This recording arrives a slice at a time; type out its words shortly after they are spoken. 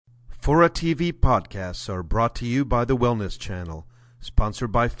Fora TV podcasts are brought to you by the Wellness Channel, sponsored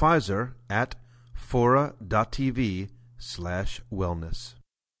by Pfizer at fora.tv/wellness.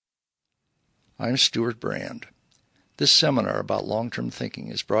 I'm Stuart Brand. This seminar about long-term thinking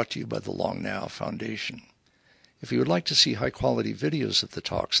is brought to you by the Long Now Foundation. If you would like to see high-quality videos of the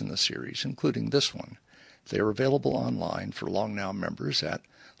talks in the series, including this one, they are available online for Long Now members at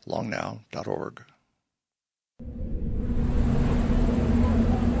longnow.org.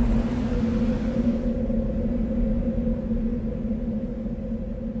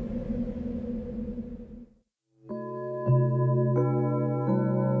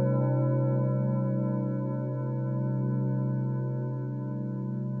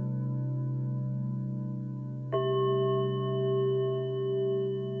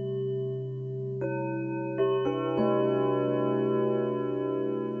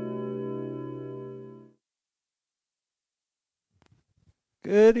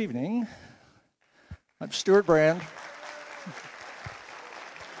 Good evening. I'm Stuart Brand.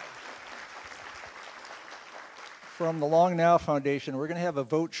 From the Long Now Foundation. We're going to have a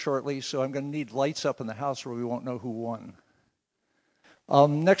vote shortly, so I'm going to need lights up in the house or we won't know who won.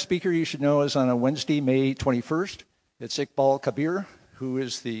 Next speaker you should know is on a Wednesday, May 21st. It's Iqbal Kabir, who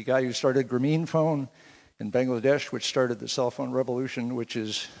is the guy who started Grameenphone in Bangladesh, which started the cell phone revolution, which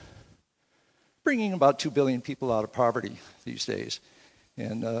is bringing about 2 billion people out of poverty these days.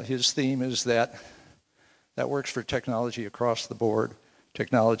 And his theme is that works for technology across the board.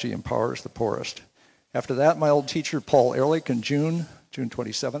 Technology empowers the poorest. After that, my old teacher, Paul Ehrlich, in June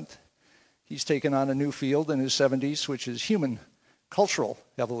 27th, he's taken on a new field in his 70s, which is human cultural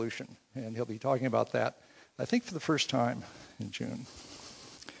evolution. And he'll be talking about that, I think, for the first time in June.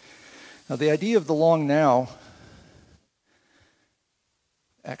 Now, the idea of the long now,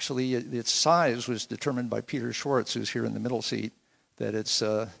 actually, its size was determined by Peter Schwartz, who's here in the middle seat, that it's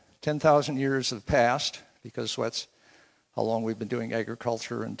 10,000 years have passed, because that's how long we've been doing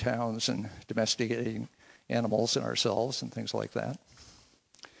agriculture in towns and domesticating animals and ourselves and things like that.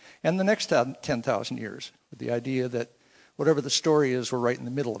 And the next 10,000 years, with the idea that whatever the story is, we're right in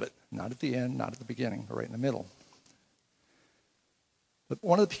the middle of it. Not at the end, not at the beginning, we're right in the middle. But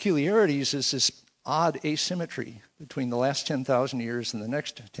one of the peculiarities is this odd asymmetry between the last 10,000 years and the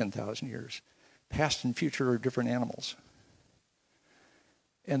next 10,000 years. Past and future are different animals.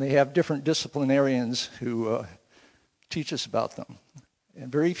 And they have different disciplinarians who teach us about them.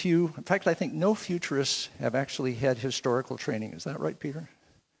 And very few, in fact, I think no futurists have actually had historical training. Is that right, Peter?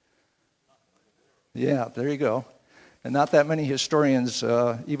 Yeah, there you go. And not that many historians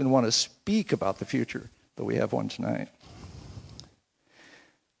even want to speak about the future, but we have one tonight.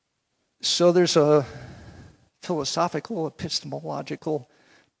 So there's a philosophical, epistemological,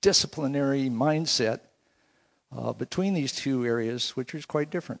 disciplinary mindset between these two areas, which is quite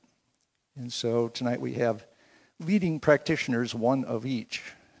different. And so tonight we have leading practitioners, one of each.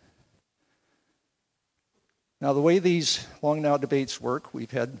 Now, the way these Long Now debates work,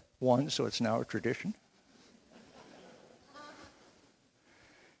 we've had one, so it's now a tradition,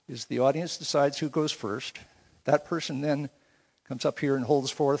 is the audience decides who goes first. That person then comes up here and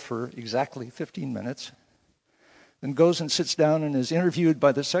holds forth for exactly 15 minutes, then goes and sits down and is interviewed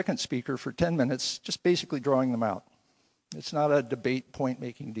by the second speaker for 10 minutes, just basically drawing them out. It's not a debate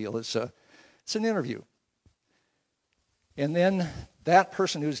point-making deal. It's an interview. And then that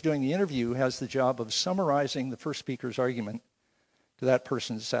person who's doing the interview has the job of summarizing the first speaker's argument to that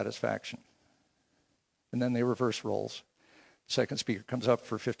person's satisfaction. And then they reverse roles. The second speaker comes up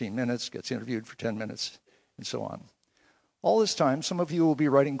for 15 minutes, gets interviewed for 10 minutes, and so on. All this time, some of you will be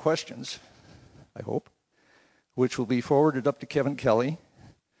writing questions, I hope, which will be forwarded up to Kevin Kelly,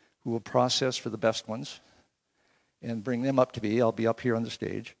 who will process for the best ones and bring them up to me. I'll be up here on the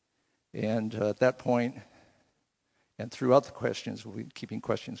stage. And at that point, and throughout the questions, we'll be keeping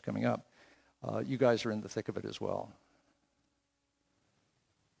questions coming up. You guys are in the thick of it as well.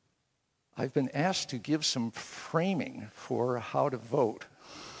 I've been asked to give some framing for how to vote.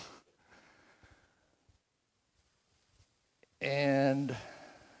 And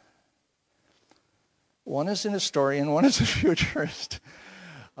one is an historian, one is a futurist.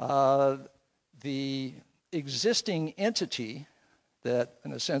 The existing entity that,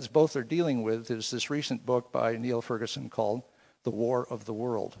 in a sense, both are dealing with is this recent book by Neil Ferguson called The War of the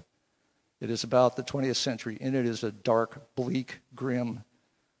World. It is about the 20th century, and it is a dark, bleak, grim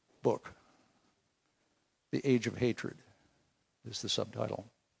book. The Age of Hatred is the subtitle,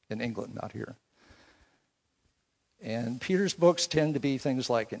 in England, not here. And Peter's books tend to be things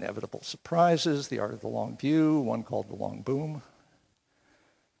like Inevitable Surprises, The Art of the Long View, one called The Long Boom.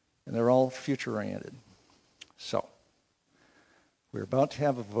 And they're all future-oriented. So, We're about to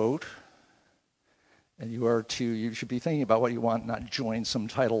have a vote, and you should be thinking about what you want, not join some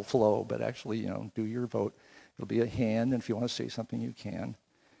tidal flow, but actually, do your vote. It'll be a hand, and if you want to say something, you can.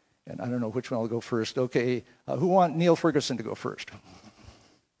 And I don't know which one will go first. Okay, who want Neil Ferguson to go first?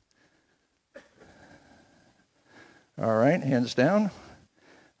 All right, hands down.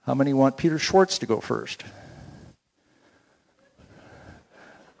 How many want Peter Schwartz to go first?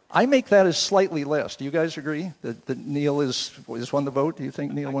 I make that as slightly less. Do you guys agree that Neil is won the vote? Do you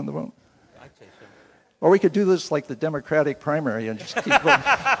think Neil won the vote? I'd say so. Or we could do this like the Democratic primary and just keep going.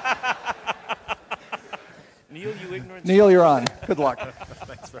 Neil, you ignorant. Neil, you're on. Good luck.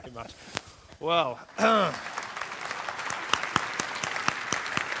 Thanks very much. Well,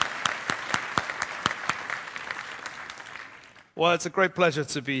 well, it's a great pleasure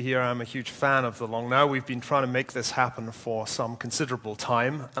to be here. I'm a huge fan of The Long Now. We've been trying to make this happen for some considerable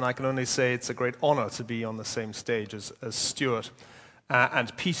time, and I can only say it's a great honor to be on the same stage as Stuart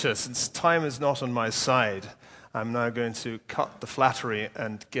and Peter. Since time is not on my side, I'm now going to cut the flattery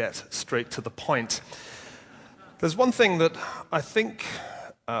and get straight to the point. There's one thing that I think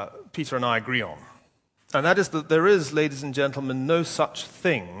Peter and I agree on, and that is that there is, ladies and gentlemen, no such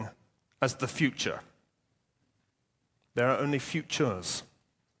thing as the future. There are only futures,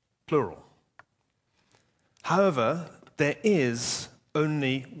 plural. However, there is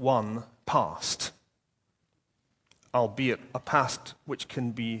only one past, albeit a past which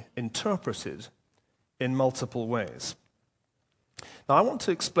can be interpreted in multiple ways. Now, I want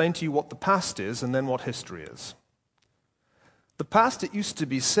to explain to you what the past is and then what history is. The past, it used to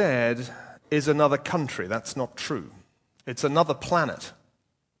be said, is another country. That's not true. It's another planet.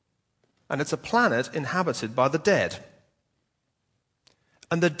 And it's a planet inhabited by the dead.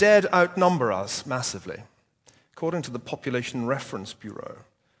 And the dead outnumber us massively. According to the Population Reference Bureau,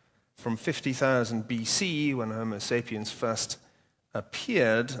 from 50,000 BC, when Homo sapiens first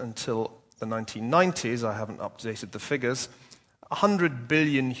appeared, until the 1990s, I haven't updated the figures, 100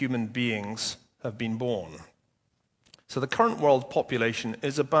 billion human beings have been born. So the current world population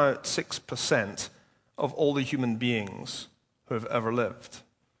is about 6% of all the human beings who have ever lived.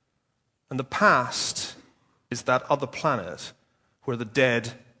 And the past is that other planet where the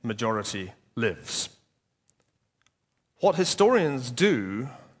dead majority lives. What historians do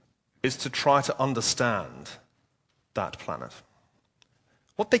is to try to understand that planet.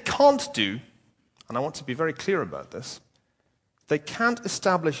 What they can't do, and I want to be very clear about this, they can't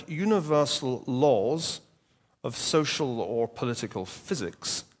establish universal laws of social or political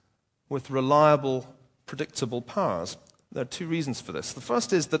physics with reliable, predictable powers. There are two reasons for this. The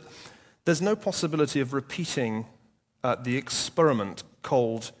first is that there's no possibility of repeating the experiment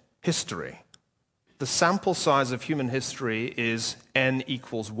called history. The sample size of human history is n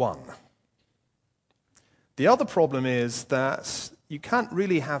equals 1. The other problem is that you can't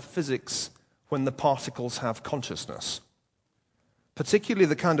really have physics when the particles have consciousness, particularly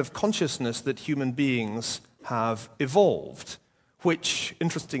the kind of consciousness that human beings have evolved, which,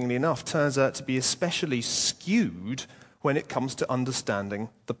 interestingly enough, turns out to be especially skewed when it comes to understanding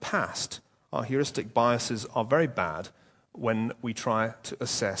the past. Our heuristic biases are very bad when we try to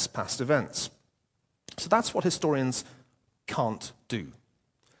assess past events. So that's what historians can't do.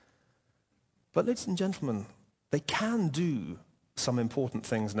 But ladies and gentlemen, they can do some important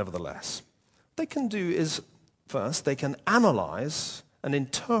things nevertheless. What they can do is, first, they can analyze and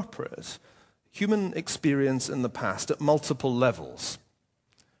interpret human experience in the past at multiple levels.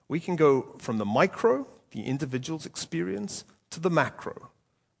 We can go from the micro, the individual's experience, to the macro,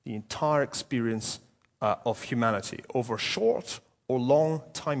 the entire experience of humanity over short or long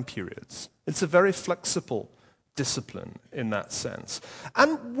time periods. It's a very flexible discipline in that sense.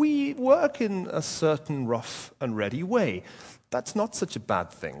 And we work in a certain rough and ready way. That's not such a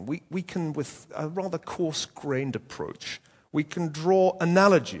bad thing. We can, with a rather coarse-grained approach, we can draw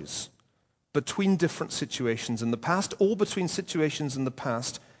analogies between different situations in the past, or between situations in the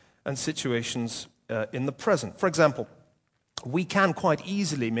past and situations in the present. For example, we can quite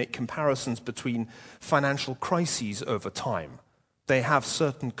easily make comparisons between financial crises over time. They have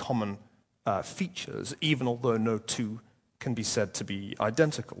certain common features, even although no two can be said to be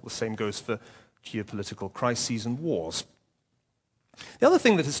identical. The same goes for geopolitical crises and wars. The other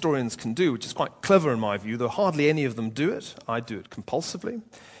thing that historians can do, which is quite clever in my view, though hardly any of them do it, I do it compulsively,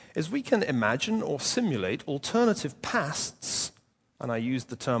 is we can imagine or simulate alternative pasts, and I use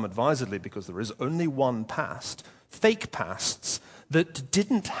the term advisedly because there is only one past, fake pasts that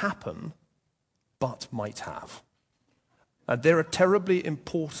didn't happen but might have. And they're a terribly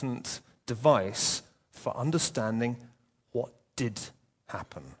important device for understanding what did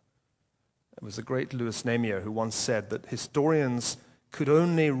happen. It was the great Louis Namier who once said that historians could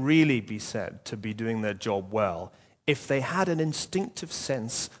only really be said to be doing their job well if they had an instinctive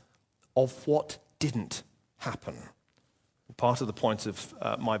sense of what didn't happen. Part of the point of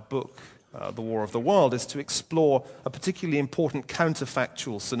my book, The War of the World, is to explore a particularly important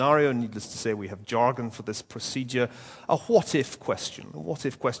counterfactual scenario. Needless to say, we have jargon for this procedure. A what-if question. A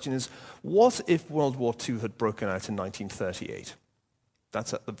what-if question is, what if World War II had broken out in 1938?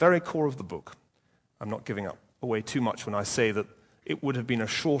 That's at the very core of the book. I'm not giving away too much when I say that it would have been a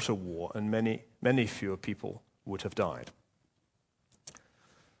shorter war and many, many fewer people would have died.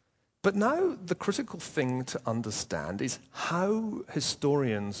 But now the critical thing to understand is how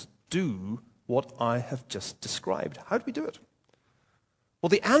historians do what I have just described. How do we do it? Well,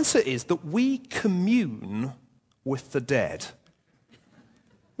 the answer is that we commune with the dead.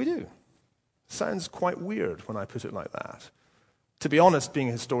 We do. Sounds quite weird when I put it like that. To be honest, being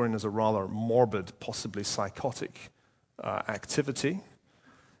a historian is a rather morbid, possibly psychotic activity.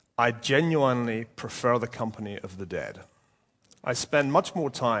 I genuinely prefer the company of the dead. I spend much more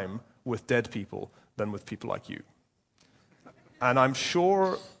time with dead people than with people like you. And I'm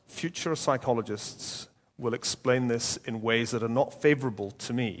sure future psychologists will explain this in ways that are not favorable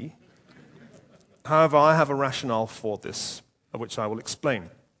to me. However, I have a rationale for this, which I will explain.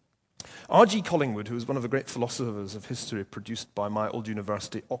 R.G. Collingwood, who was one of the great philosophers of history produced by my old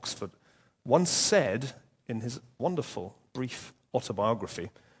university, Oxford, once said in his wonderful, brief autobiography,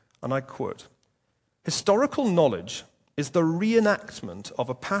 and I quote, "Historical knowledge is the reenactment of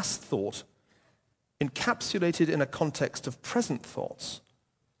a past thought encapsulated in a context of present thoughts,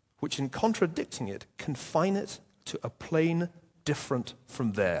 which in contradicting it confine it to a plane different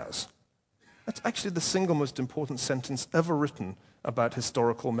from theirs." That's actually the single most important sentence ever written about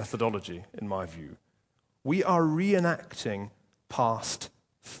historical methodology, in my view. We are reenacting past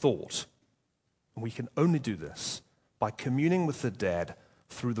thought. And we can only do this by communing with the dead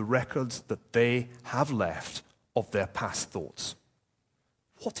through the records that they have left of their past thoughts.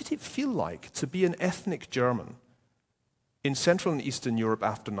 What did it feel like to be an ethnic German in Central and Eastern Europe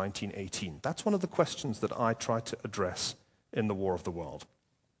after 1918? That's one of the questions that I try to address in The War of the World.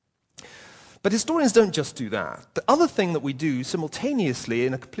 But historians don't just do that. The other thing that we do simultaneously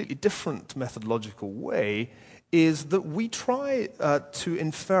in a completely different methodological way is that we try to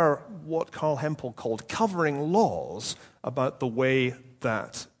infer what Carl Hempel called covering laws about the way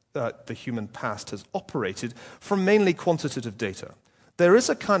that the human past has operated from mainly quantitative data. There is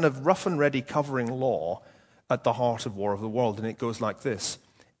a kind of rough and ready covering law at the heart of War of the World, and it goes like this.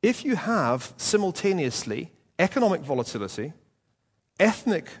 If you have simultaneously economic volatility,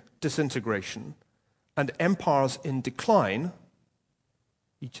 ethnic disintegration, and empires in decline,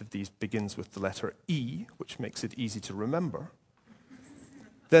 each of these begins with the letter E, which makes it easy to remember,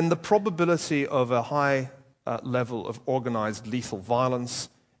 then the probability of a high level of organized lethal violence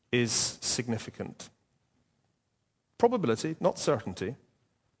is significant. Probability, not certainty.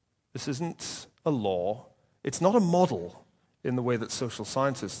 This isn't a law. It's not a model in the way that social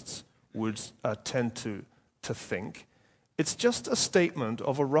scientists would tend to think. It's just a statement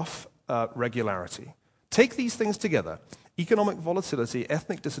of a rough regularity. Take these things together. Economic volatility,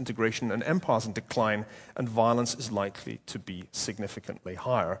 ethnic disintegration, and empires in decline, and violence is likely to be significantly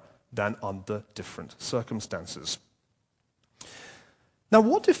higher than under different circumstances. Now,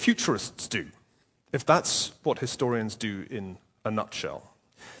 what do futurists do, if that's what historians do in a nutshell?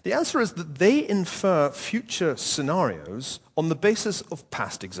 The answer is that they infer future scenarios on the basis of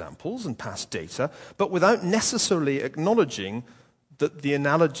past examples and past data, but without necessarily acknowledging that the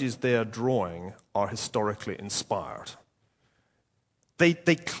analogies they are drawing are historically inspired. They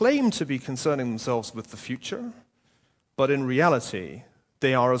claim to be concerning themselves with the future, but in reality,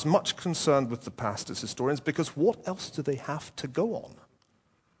 they are as much concerned with the past as historians, because what else do they have to go on?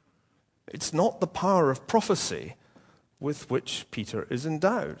 It's not the power of prophecy with which Peter is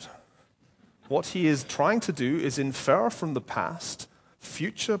endowed. What he is trying to do is infer from the past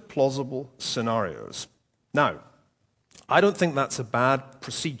future plausible scenarios. Now, I don't think that's a bad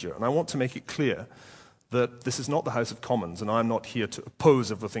procedure, and I want to make it clear that this is not the House of Commons, and I'm not here to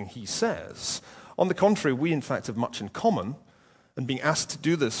oppose everything he says. On the contrary, we in fact have much in common, and being asked to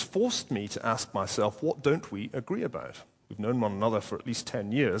do this forced me to ask myself, what don't we agree about? We've known one another for at least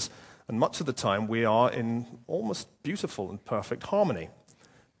 10 years, and much of the time we are in almost beautiful and perfect harmony.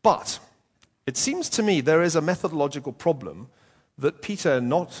 But it seems to me there is a methodological problem that Peter,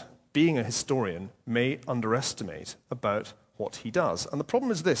 not being a historian, may underestimate about what he does. And the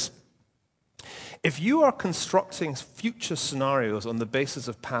problem is this. If you are constructing future scenarios on the basis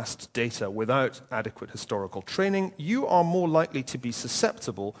of past data without adequate historical training, you are more likely to be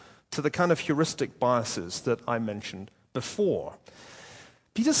susceptible to the kind of heuristic biases that I mentioned before.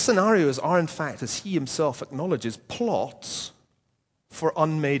 Peter's scenarios are, in fact, as he himself acknowledges, plots for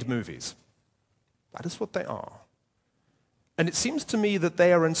unmade movies. That is what they are. And it seems to me that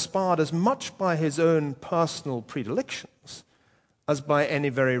they are inspired as much by his own personal predilections as by any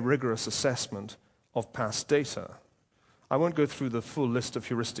very rigorous assessment of past data. I won't go through the full list of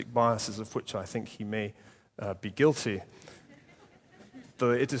heuristic biases of which I think he may be guilty,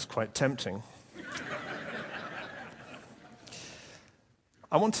 though it is quite tempting.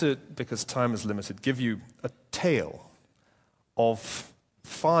 I want to, because time is limited, give you a tale of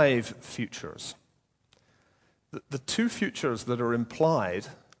 5 futures. The 2 futures that are implied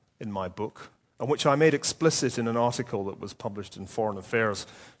in my book, and which I made explicit in an article that was published in Foreign Affairs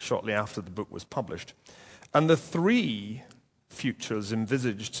shortly after the book was published, and the 3 futures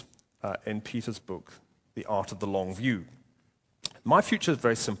envisaged in Peter's book, The Art of the Long View. My future is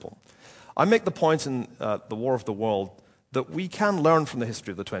very simple. I make the point in The War of the World that we can learn from the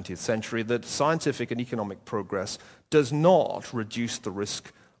history of the 20th century that scientific and economic progress does not reduce the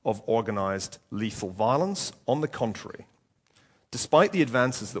risk of organized lethal violence. On the contrary, despite the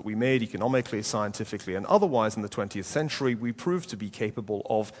advances that we made economically, scientifically, and otherwise in the 20th century, we proved to be capable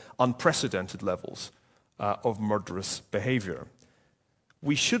of unprecedented levels of murderous behavior.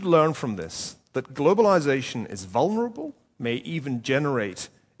 We should learn from this that globalization is vulnerable, may even generate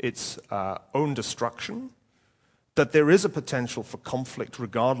its own destruction, that there is a potential for conflict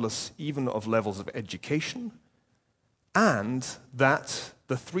regardless even of levels of education, and that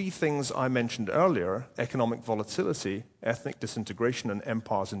the 3 things I mentioned earlier, economic volatility, ethnic disintegration, and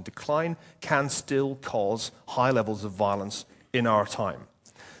empires in decline, can still cause high levels of violence in our time.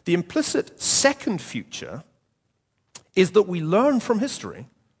 The implicit second future is that we learn from history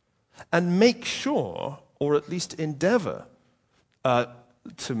and make sure, or at least endeavor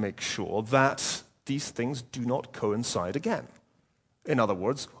to make sure, that these things do not coincide again. In other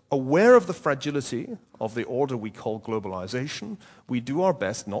words, aware of the fragility of the order we call globalization, we do our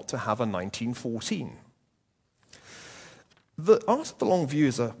best not to have a 1914. The Art of the Long View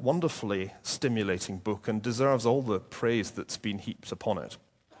is a wonderfully stimulating book and deserves all the praise that's been heaped upon it.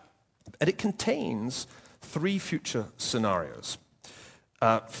 And it contains 3 future scenarios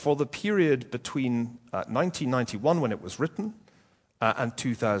for the period between 1991, when it was written, and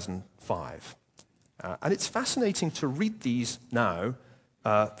 2005. And it's fascinating to read these now,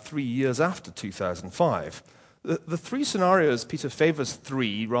 3 years after 2005. The 3 scenarios, Peter favors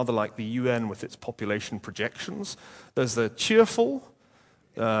 3, rather like the UN with its population projections. There's the cheerful,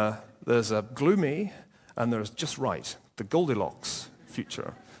 there's a gloomy, and there's just right, the Goldilocks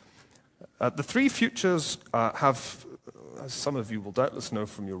future. The 3 futures have, as some of you will doubtless know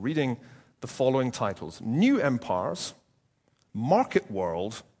from your reading, the following titles: New Empires, Market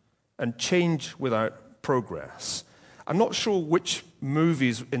World, and Change Without Progress. I'm not sure which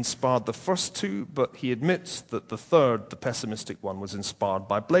movies inspired the first 2, but he admits that the third, the pessimistic one, was inspired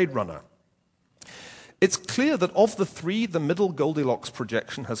by Blade Runner. It's clear that of the 3, the middle Goldilocks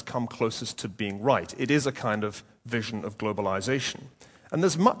projection has come closest to being right. It is a kind of vision of globalization. And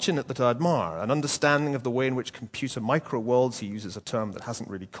there's much in it that I admire. An understanding of the way in which computer micro-worlds, he uses a term that hasn't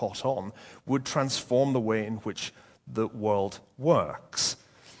really caught on, would transform the way in which the world works.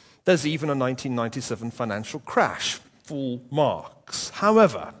 There's even a 1997 financial crash, full marks.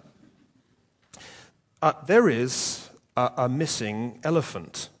 However, there is a missing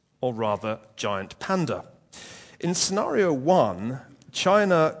elephant, or rather, giant panda. In scenario 1,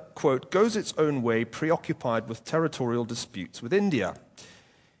 China, quote, goes its own way, preoccupied with territorial disputes with India.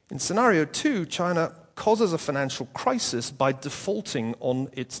 In scenario 2, China causes a financial crisis by defaulting on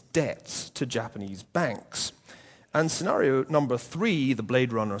its debts to Japanese banks. And scenario number 3, the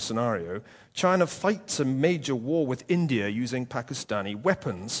Blade Runner scenario, China fights a major war with India using Pakistani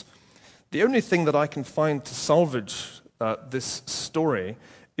weapons. The only thing that I can find to salvage this story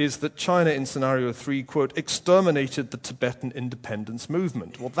is that China in scenario 3, quote, exterminated the Tibetan independence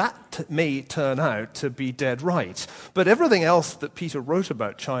movement. Well, that may turn out to be dead right. But everything else that Peter wrote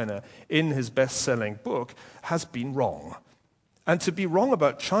about China in his best-selling book has been wrong. And to be wrong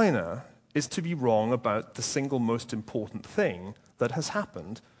about China is to be wrong about the single most important thing that has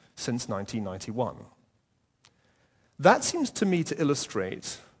happened since 1991. That seems to me to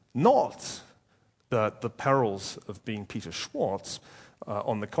illustrate not the perils of being Peter Schwartz.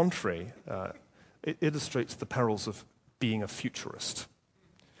 On the contrary, it illustrates the perils of being a futurist.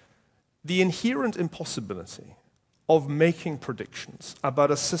 The inherent impossibility of making predictions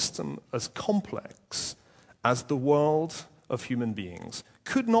about a system as complex as the world of human beings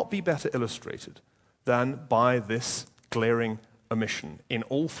could not be better illustrated than by this glaring omission in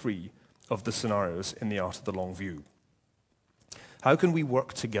all three of the scenarios in The Art of the Long View. How can we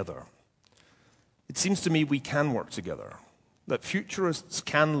work together? It seems to me we can work together, that futurists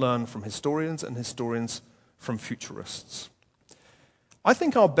can learn from historians and historians from futurists. I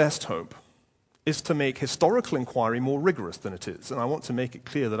think our best hope is to make historical inquiry more rigorous than it is, and I want to make it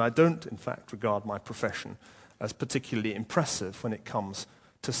clear that I don't, in fact, regard my profession as particularly impressive when it comes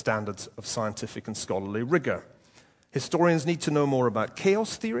to standards of scientific and scholarly rigor. Historians need to know more about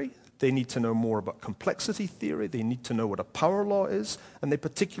chaos theory, they need to know more about complexity theory, they need to know what a power law is, and they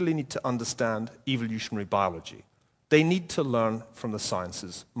particularly need to understand evolutionary biology. They need to learn from the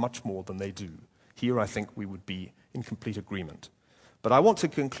sciences much more than they do. Here I think we would be in complete agreement. But I want to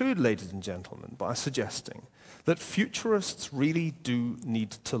conclude, ladies and gentlemen, by suggesting that futurists really do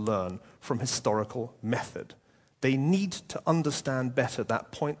need to learn from historical method. They need to understand better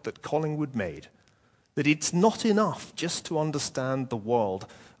that point that Collingwood made, that it's not enough just to understand the world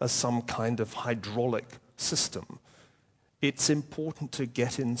as some kind of hydraulic system. It's important to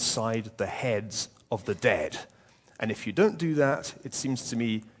get inside the heads of the dead. And if you don't do that, it seems to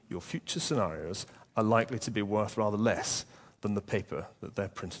me your future scenarios are likely to be worth rather less than the paper that they're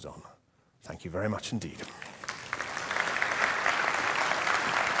printed on. Thank you very much indeed.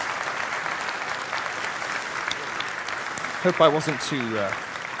 Hope I wasn't too...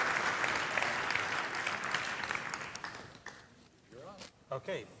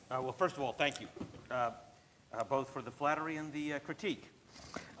 Okay. Well, first of all, thank you, both for the flattery and the critique.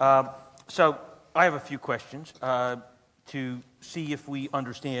 So I have a few questions to see if we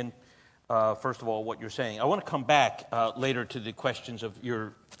understand, first of all, what you're saying. I want to come back later to the questions of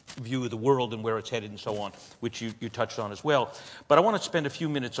your view of the world and where it's headed and so on, which you touched on as well. But I want to spend a few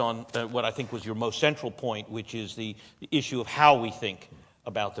minutes on what I think was your most central point, which is the issue of how we think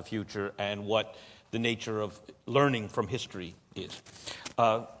about the future and what the nature of learning from history is.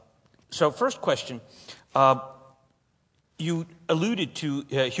 So first question, you alluded to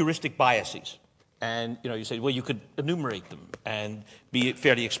heuristic biases. And you said, well, you could enumerate them and be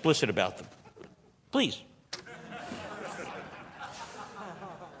fairly explicit about them. Please.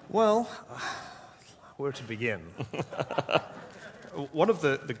 Well, where to begin? One of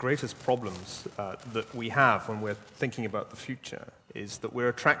the greatest problems that we have when we're thinking about the future is that we're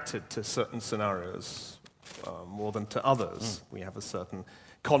attracted to certain scenarios more than to others. We have a certain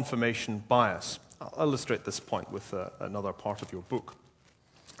confirmation bias. I'll illustrate this point with another part of your book.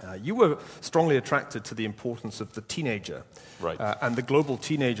 You were strongly attracted to the importance of the teenager. Right. And the global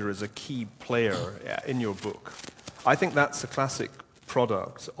teenager is a key player in your book. I think that's a classic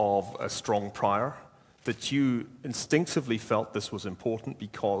product of a strong prior, that you instinctively felt this was important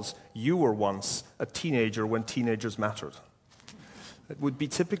because you were once a teenager when teenagers mattered. It would be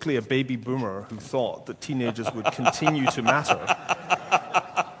typically a baby boomer who thought that teenagers would continue to matter.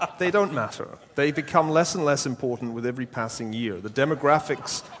 They don't matter. They become less and less important with every passing year. The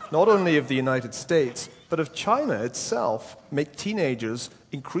demographics, not only of the United States, but of China itself, make teenagers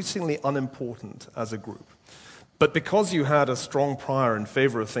increasingly unimportant as a group. But because you had a strong prior in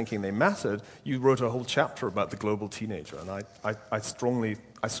favor of thinking they mattered, you wrote a whole chapter about the global teenager. And I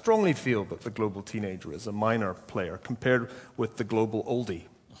strongly feel that the global teenager is a minor player compared with the global oldie.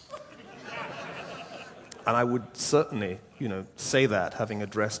 And I would certainly, say that, having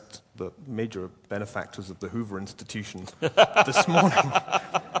addressed the major benefactors of the Hoover Institution this morning,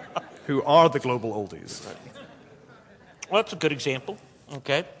 who are the global oldies. Well, that's a good example.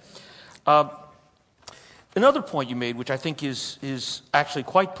 Okay. Another point you made, which I think is actually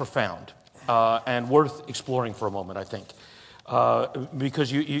quite profound and worth exploring for a moment, I think,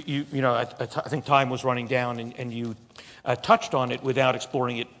 because I think time was running down, and you touched on it without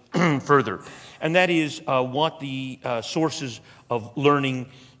exploring it further, and that is what the sources of learning,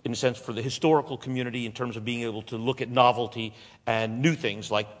 in a sense, for the historical community in terms of being able to look at novelty and new things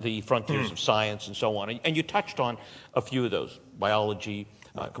like the frontiers of science and so on. And you touched on a few of those, biology,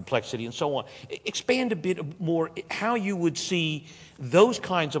 complexity, and so on. Expand a bit more how you would see those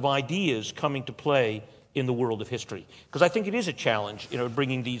kinds of ideas coming to play in the world of history, because I think it is a challenge,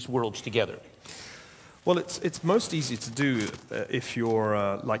 bringing these worlds together. Well, it's most easy to do if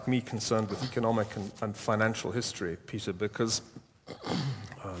you're, like me, concerned with economic and financial history, Peter, because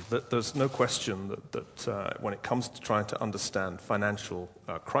there's no question that when it comes to trying to understand financial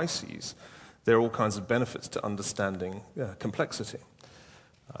crises, there are all kinds of benefits to understanding complexity.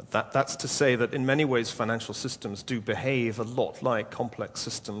 That's to say that in many ways financial systems do behave a lot like complex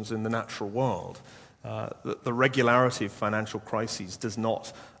systems in the natural world. The regularity of financial crises does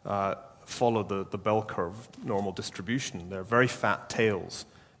not follow the bell curve normal distribution. There are very fat tails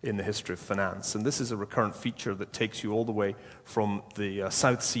in the history of finance. And this is a recurrent feature that takes you all the way from the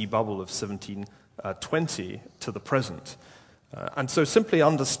South Sea bubble of 1720 to the present. And so simply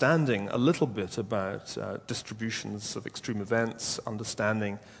understanding a little bit about distributions of extreme events,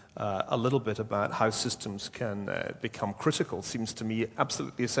 understanding a little bit about how systems can become critical seems to me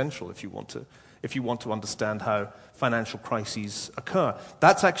absolutely essential if you want to understand how financial crises occur.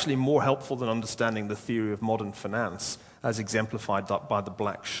 That's actually more helpful than understanding the theory of modern finance as exemplified by the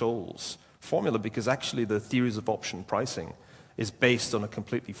Black-Scholes formula, because actually the theories of option pricing is based on a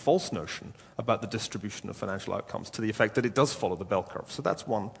completely false notion about the distribution of financial outcomes to the effect that it does follow the bell curve. So that's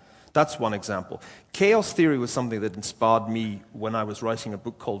one example. Chaos theory was something that inspired me when I was writing a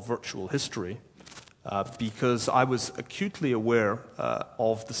book called Virtual History, because I was acutely aware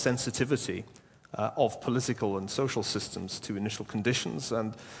of the sensitivity of political and social systems to initial conditions,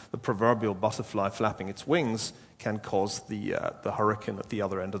 and the proverbial butterfly flapping its wings can cause the hurricane at the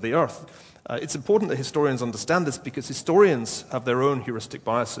other end of the earth. It's important that historians understand this because historians have their own heuristic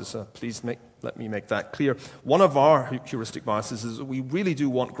biases. Please let me make that clear. One of our heuristic biases is that we really do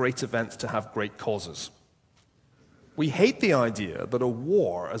want great events to have great causes. We hate the idea that a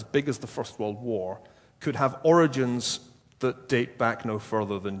war as big as the First World War could have origins that date back no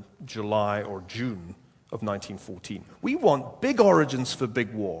further than July or June of 1914. We want big origins for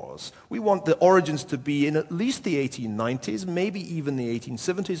big wars. We want the origins to be in at least the 1890s, maybe even the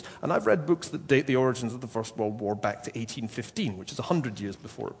 1870s, and I've read books that date the origins of the First World War back to 1815, which is 100 years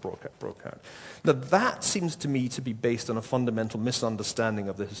before it broke out. Now that seems to me to be based on a fundamental misunderstanding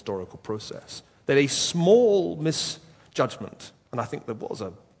of the historical process, that a small misjudgment, and I think there was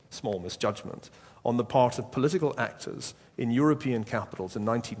a small misjudgment, on the part of political actors in European capitals in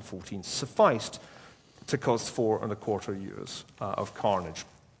 1914 sufficed to cause 4.25 years of carnage.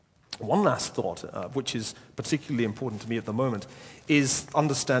 One last thought, which is particularly important to me at the moment, is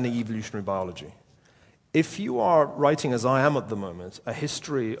understanding evolutionary biology. If you are writing, as I am at the moment, a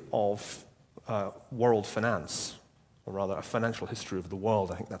history of world finance, or rather a financial history of the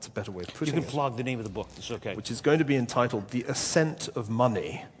world, I think that's a better way of putting it. You can plug the name of the book, it's okay. Which is going to be entitled The Ascent of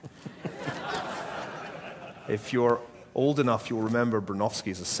Money. If you're old enough, you'll remember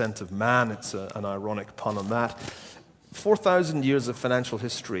Bronowski's Ascent of Man. It's an ironic pun on that. 4,000 years of financial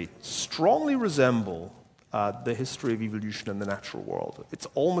history strongly resemble the history of evolution in the natural world. It's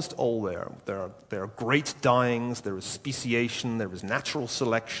almost all there. There are great dyings, there is speciation, there is natural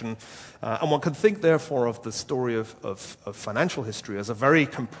selection, and one can think, therefore, of the story of financial history as a very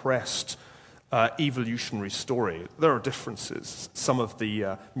compressed evolutionary story. There are differences. Some of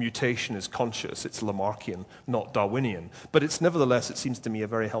the mutation is conscious. It's Lamarckian, not Darwinian. But it's nevertheless, it seems to me, a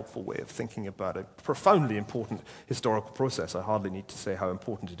very helpful way of thinking about a profoundly important historical process. I hardly need to say how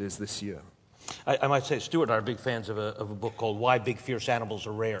important it is this year. I might say Stuart and I are big fans of a book called Why Big Fierce Animals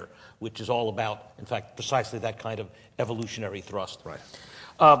Are Rare, which is all about, in fact, precisely that kind of evolutionary thrust. Right.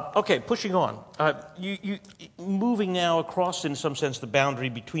 Okay, pushing on. You moving now across, in some sense, the boundary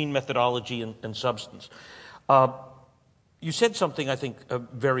between methodology and substance. You said something, I think,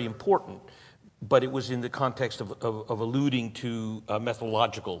 very important, but it was in the context of alluding to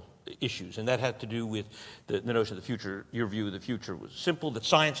methodological issues, and that had to do with the notion of the future. Your view of the future was simple, that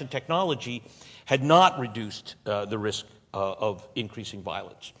science and technology had not reduced the risk of increasing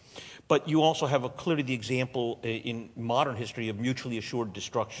violence. But you also have clearly the example in modern history of mutually assured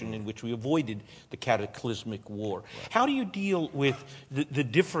destruction in which we avoided the cataclysmic war. How do you deal with the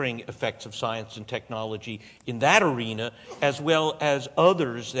differing effects of science and technology in that arena, as well as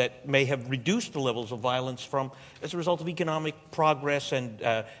others that may have reduced the levels of violence as a result of economic progress and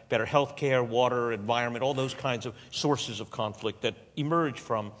better health care, water, environment, all those kinds of sources of conflict that emerge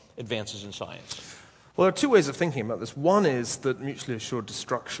from advances in science? Well, there are two ways of thinking about this. One is that mutually assured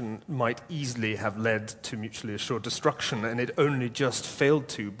destruction might easily have led to mutually assured destruction, and it only just failed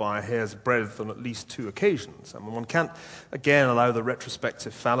to by a hair's breadth on at least two occasions. I mean, one can't, again, allow the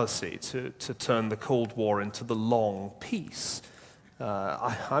retrospective fallacy to turn the Cold War into the long peace.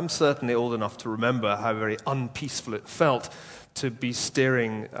 I'm certainly old enough to remember how very unpeaceful it felt to be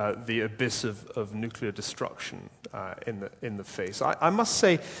staring the abyss of nuclear destruction in the face. I must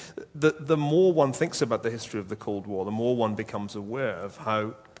say that the more one thinks about the history of the Cold War, the more one becomes aware of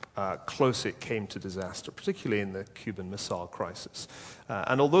how close it came to disaster, particularly in the Cuban Missile Crisis.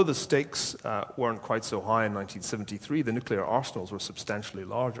 And although the stakes weren't quite so high in 1973, the nuclear arsenals were substantially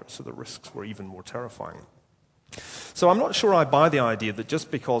larger, so the risks were even more terrifying. So I'm not sure I buy the idea that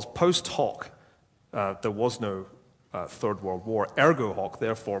just because post hoc there was no Third World War, ergo hoc,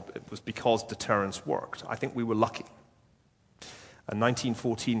 therefore it was because deterrence worked. I think we were lucky. And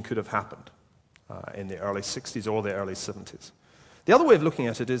 1914 could have happened in the early 60s or the early 70s. The other way of looking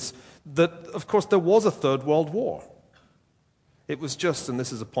at it is that, of course, there was a Third World War. It was just, and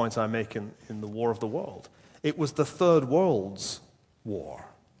this is a point I make in The War of the World, it was the Third World's war.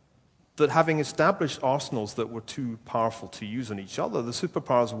 That having established arsenals that were too powerful to use on each other, the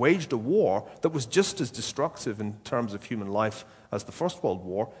superpowers waged a war that was just as destructive in terms of human life as the First World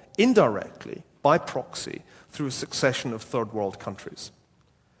War, indirectly, by proxy, through a succession of Third World countries.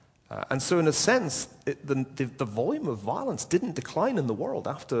 And so in a sense, the volume of violence didn't decline in the world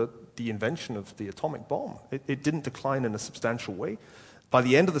after the invention of the atomic bomb. It didn't decline in a substantial way. By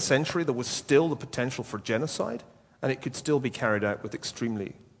the end of the century, there was still the potential for genocide, and it could still be carried out with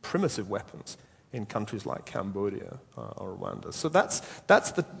extremely primitive weapons in countries like Cambodia or Rwanda. So that's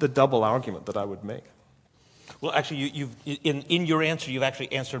the double argument that I would make. Well, actually, in your answer, you've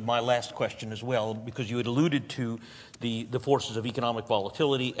actually answered my last question as well, because you had alluded to the forces of economic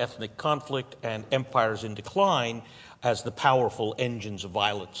volatility, ethnic conflict, and empires in decline as the powerful engines of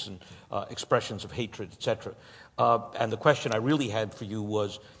violence and expressions of hatred, etc. And the question I really had for you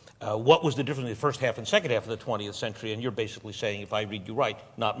was, what was the difference in the first half and second half of the 20th century? And you're basically saying, if I read you right,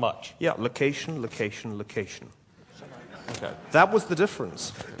 not much. Yeah, location, location, location. Okay. That was the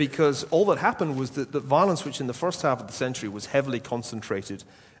difference, because all that happened was that the violence, which in the first half of the century was heavily concentrated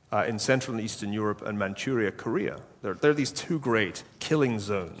in Central and Eastern Europe and Manchuria, Korea. There are these two great killing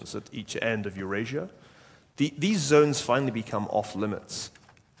zones at each end of Eurasia. These zones finally become off-limits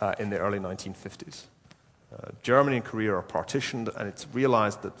in the early 1950s. Germany and Korea are partitioned, and it's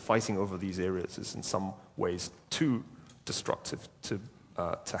realized that fighting over these areas is in some ways too destructive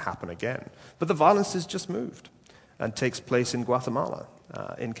to happen again. But the violence has just moved and takes place in Guatemala,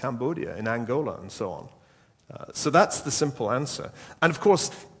 in Cambodia, in Angola, and so on. So that's the simple answer. And of course,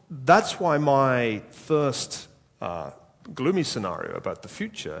 that's why my first gloomy scenario about the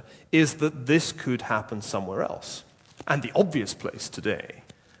future is that this could happen somewhere else. And the obvious place today,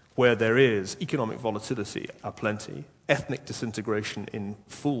 where there is economic volatility aplenty, ethnic disintegration in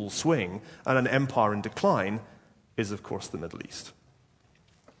full swing, and an empire in decline, is of course the Middle East.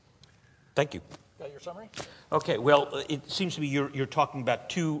 Thank you. Got your summary? Okay, well, it seems to me you're talking about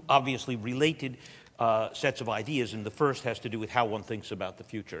two obviously related sets of ideas, and the first has to do with how one thinks about the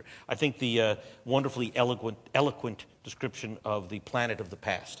future. I think the wonderfully eloquent description of the planet of the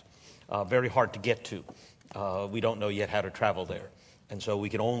past, very hard to get to. We don't know yet how to travel there. And so we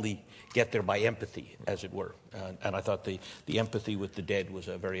can only get there by empathy, as it were. And I thought the empathy with the dead was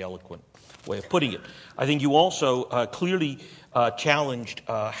a very eloquent way of putting it. I think you also clearly challenged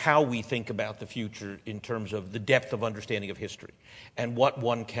how we think about the future in terms of the depth of understanding of history and what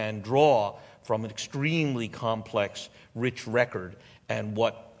one can draw from an extremely complex, rich record and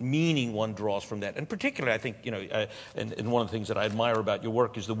what meaning one draws from that. And particularly, I think, and one of the things that I admire about your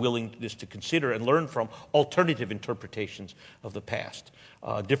work is the willingness to consider and learn from alternative interpretations of the past,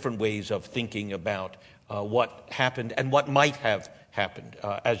 different ways of thinking about what happened and what might have happened,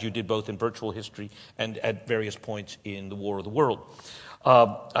 as you did both in virtual history and at various points in the War of the World.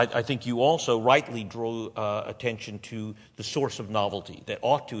 I think you also rightly drew attention to the source of novelty that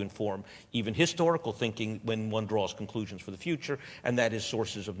ought to inform even historical thinking when one draws conclusions for the future, and that is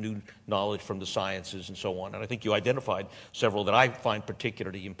sources of new knowledge from the sciences and so on. And I think you identified several that I find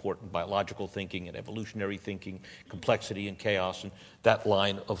particularly important: biological thinking and evolutionary thinking, complexity and chaos, and that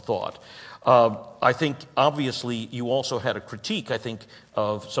line of thought. I think, obviously, you also had a critique, I think,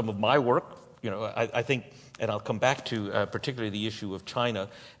 of some of my work. I think, and I'll come back to particularly the issue of China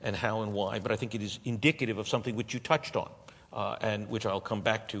and how and why, but I think it is indicative of something which you touched on, and which I'll come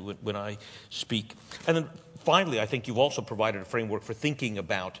back to when I speak. And then finally, I think you've also provided a framework for thinking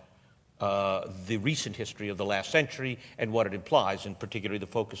about the recent history of the last century and what it implies, and particularly the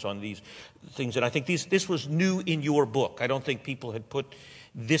focus on these things. And I think this was new in your book. I don't think people had put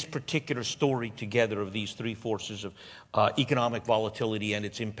this particular story together of these three forces of economic volatility and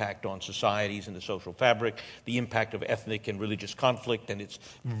its impact on societies and the social fabric, the impact of ethnic and religious conflict and its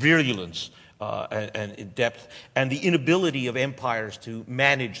virulence and in depth, and the inability of empires to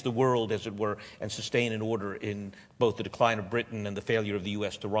manage the world, as it were, and sustain an order in both the decline of Britain and the failure of the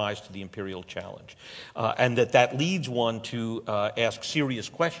U.S. to rise to the imperial challenge. And that leads one to ask serious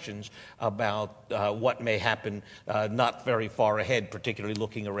questions about what may happen not very far ahead, particularly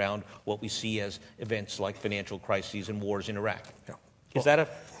looking around what we see as events like financial crises and wars in Iraq. Yeah. Is that a...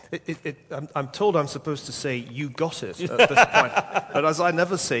 I'm told I'm supposed to say, "You got it," at this point. But as I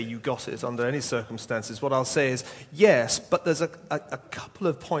never say, "You got it," under any circumstances, what I'll say is, yes, but there's a couple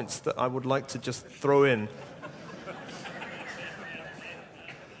of points that I would like to just throw in.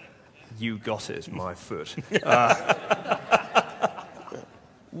 You got it, my foot.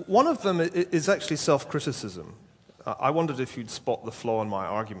 One of them is actually self-criticism. I wondered if you'd spot the flaw in my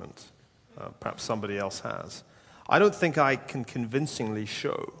argument. Perhaps somebody else has. I don't think I can convincingly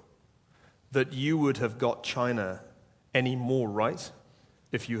show that you would have got China any more right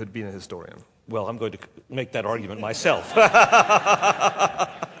if you had been a historian. Well, I'm going to make that argument myself.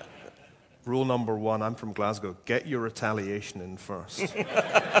 Rule number 1, I'm from Glasgow, get your retaliation in first.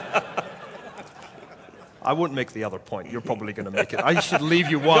 I won't make the other point. You're probably going to make it. I should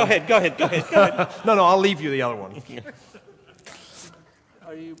leave you one. Go ahead. No, I'll leave you the other one.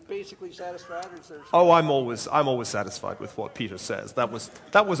 Are you basically satisfied, or is there? Oh, I'm always satisfied with what Peter says. That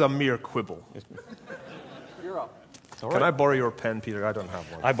was a mere quibble. You're up. Can I borrow your pen, Peter? I don't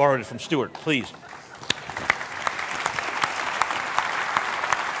have one. I borrowed it from Stuart, please.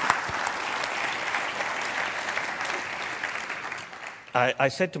 I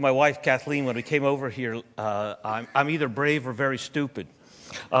said to my wife, Kathleen, when we came over here, I'm either brave or very stupid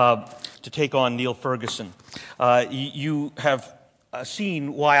to take on Niall Ferguson. You have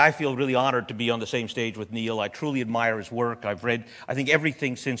seen why I feel really honored to be on the same stage with Niall. I truly admire his work. I've read, I think,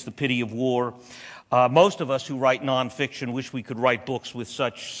 everything since The Pity of War. Most of us who write nonfiction wish we could write books with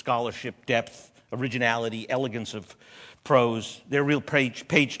such scholarship, depth, originality, elegance of prose. They're real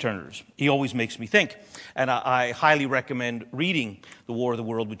page-turners. He always makes me think. And I highly recommend reading The War of the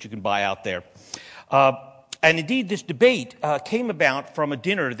World, which you can buy out there. And indeed, this debate came about from a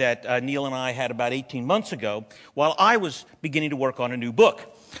dinner that Niall and I had about 18 months ago while I was beginning to work on a new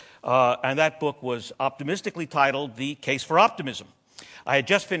book. And that book was optimistically titled The Case for Optimism. I had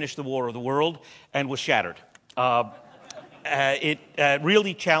just finished The War of the World and was shattered. It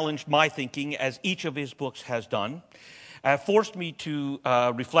really challenged my thinking, as each of his books has done. Forced me to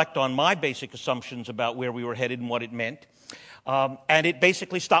reflect on my basic assumptions about where we were headed and what it meant. And it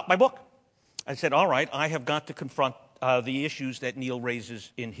basically stopped my book. I said, all right, I have got to confront the issues that Niall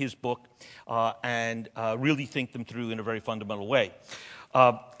raises in his book and really think them through in a very fundamental way.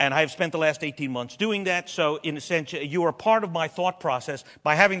 And I have spent the last 18 months doing that, so in a sense, you are part of my thought process.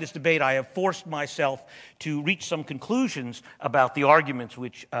 By having this debate, I have forced myself to reach some conclusions about the arguments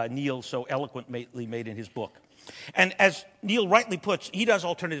which Niall so eloquently made in his book. And as Niall rightly puts, he does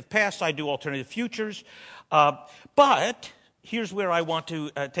alternative pasts, I do alternative futures. But here's where I want to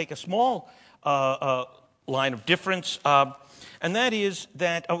take a small line of difference. And that is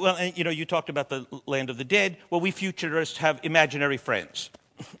that, you talked about the land of the dead. Well, we futurists have imaginary friends.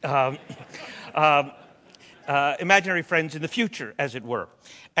 Imaginary friends in the future, as it were.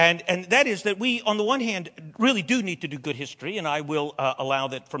 And that is that we, on the one hand, really do need to do good history, and I will allow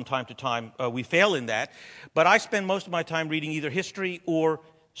that from time to time we fail in that. But I spend most of my time reading either history or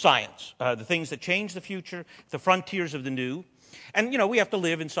science, the things that change the future, the frontiers of the new. And, we have to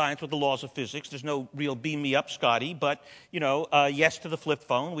live in science with the laws of physics. There's no real beam me up, Scotty, but, yes to the flip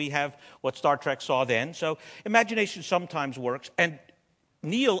phone. We have what Star Trek saw then. So imagination sometimes works. And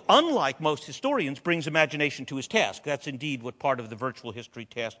Niall, unlike most historians, brings imagination to his task. That's indeed what part of the virtual history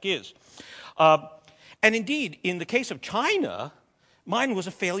task is. And indeed, in the case of China, mine was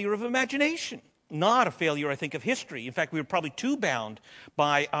a failure of imagination, not a failure, I think, of history. In fact, we were probably too bound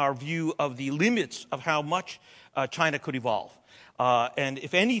by our view of the limits of how much China could evolve. And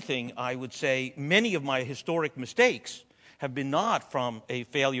if anything, I would say many of my historic mistakes have been not from a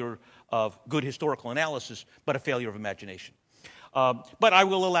failure of good historical analysis, but a failure of imagination. But I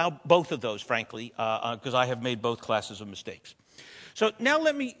will allow both of those, frankly, because I have made both classes of mistakes. So now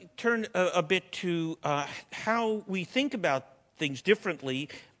let me turn a bit to how we think about things differently,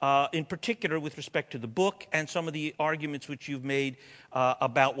 in particular with respect to the book and some of the arguments which you've made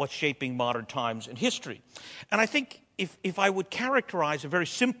about what's shaping modern times and history. And I think if I would characterize a very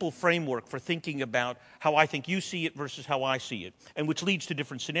simple framework for thinking about how I think you see it versus how I see it, and which leads to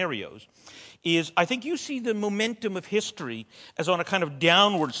different scenarios, is I think you see the momentum of history as on a kind of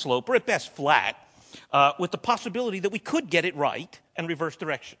downward slope, or at best flat, with the possibility that we could get it right and reverse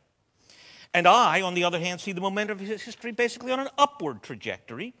direction. And I, on the other hand, see the momentum of history basically on an upward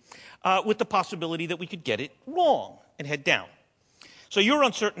trajectory, with the possibility that we could get it wrong and head down. So your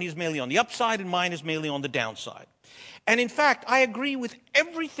uncertainty is mainly on the upside, and mine is mainly on the downside. And in fact, I agree with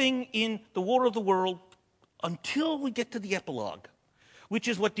everything in The War of the World until we get to the epilogue, which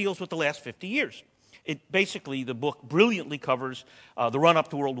is what deals with the last 50 years. Basically, the book brilliantly covers the run-up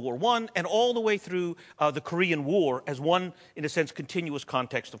to World War I and all the way through the Korean War as one, in a sense, continuous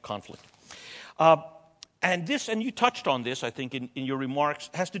context of conflict. And you touched on this, I think, in your remarks,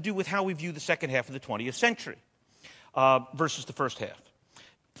 has to do with how we view the second half of the 20th century versus the first half.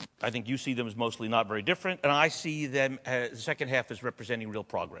 I think you see them as mostly not very different, and I see them as the second half as representing real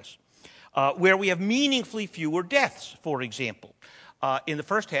progress, where we have meaningfully fewer deaths, for example. In the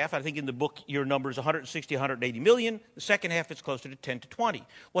first half, I think in the book your number is 160, 180 million. The second half, it's closer to 10 to 20.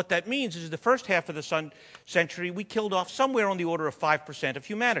 What that means is the first half of the century, we killed off somewhere on the order of 5% of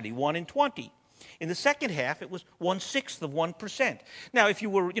humanity, 1 in 20. In the second half, it was 1/6 of 1%. Now, if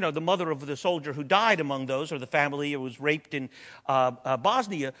you were, the mother of the soldier who died among those, or the family who was raped in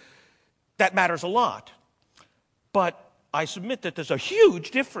Bosnia, that matters a lot. But I submit that there's a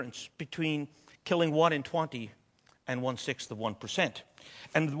huge difference between killing 1 in 20 and 1/6 of 1%.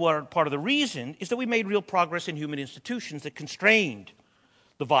 And part of the reason is that we made real progress in human institutions that constrained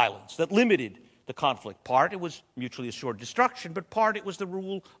the violence, that limited the conflict. Part, it was mutually assured destruction, but part, it was the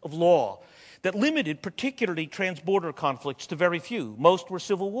rule of law that limited particularly transborder conflicts to very few. Most were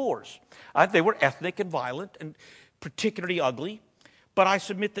civil wars. They were ethnic and violent and particularly ugly, but I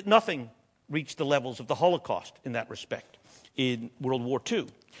submit that nothing reached the levels of the Holocaust in that respect in World War II.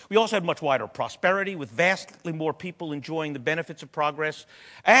 We also had much wider prosperity, with vastly more people enjoying the benefits of progress,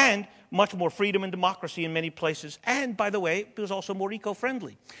 and much more freedom and democracy in many places. And, by the way, it was also more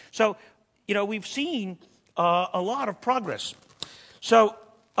eco-friendly. So, we've seen a lot of progress. So,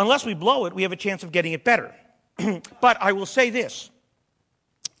 unless we blow it, we have a chance of getting it better. But I will say this.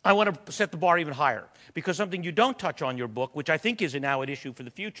 I want to set the bar even higher, because something you don't touch on in your book, which I think is now an issue for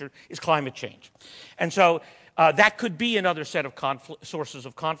the future, is climate change. And so that could be another set of sources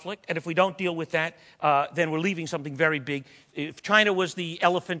of conflict. And if we don't deal with that, then we're leaving something very big. If China was the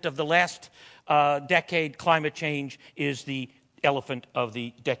elephant of the last decade, climate change is the elephant of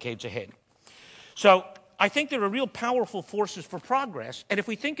the decades ahead. So I think there are real powerful forces for progress. And if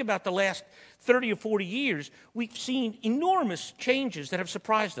we think about the last 30 or 40 years, we've seen enormous changes that have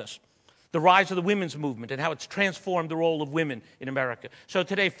surprised us. The rise of the women's movement and how it's transformed the role of women in America. So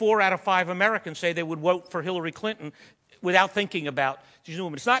today, 4 out of 5 Americans say they would vote for Hillary Clinton without thinking about these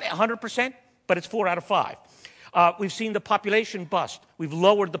women. It's not 100%, but it's 4 out of 5. We've seen the population bust. We've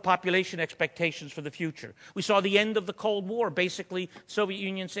lowered the population expectations for the future. We saw the end of the Cold War. Basically, the Soviet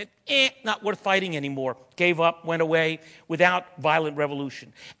Union said, not worth fighting anymore. Gave up, went away without violent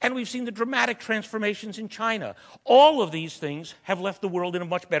revolution. And we've seen the dramatic transformations in China. All of these things have left the world in a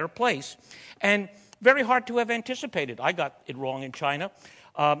much better place. And very hard to have anticipated. I got it wrong in China.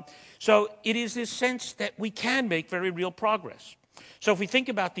 So it is this sense that we can make very real progress. So if we think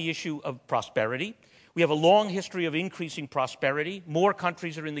about the issue of prosperity, we have a long history of increasing prosperity. More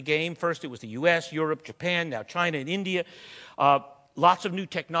countries are in the game. First it was the US, Europe, Japan, now China and India. Lots of new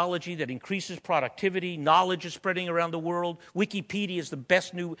technology that increases productivity. Knowledge is spreading around the world. Wikipedia is the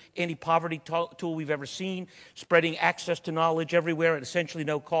best new anti-poverty tool we've ever seen, spreading access to knowledge everywhere at essentially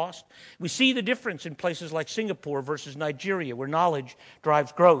no cost. We see the difference in places like Singapore versus Nigeria, where knowledge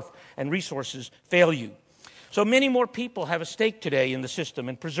drives growth and resources fail you. So many more people have a stake today in the system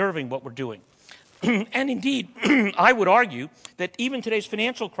and preserving what we're doing. And indeed, I would argue that even today's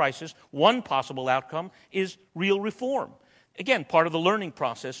financial crisis, one possible outcome is real reform. Again, part of the learning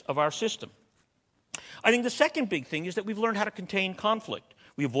process of our system. I think the second big thing is that we've learned how to contain conflict.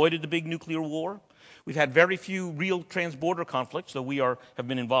 We avoided the big nuclear war. We've had very few real transborder conflicts, though we have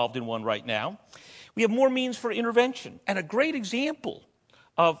been involved in one right now. We have more means for intervention. And a great example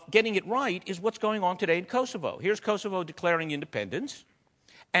of getting it right is what's going on today in Kosovo. Here's Kosovo declaring independence.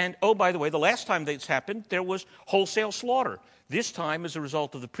 And, oh, by the way, the last time this happened, there was wholesale slaughter. This time, as a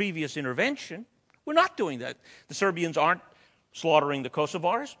result of the previous intervention, we're not doing that. The Serbians aren't slaughtering the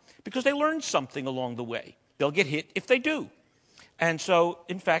Kosovars because they learned something along the way. They'll get hit if they do. And so,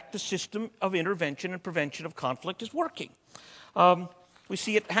 in fact, the system of intervention and prevention of conflict is working. We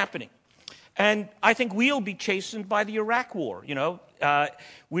see it happening. And I think we'll be chastened by the Iraq war.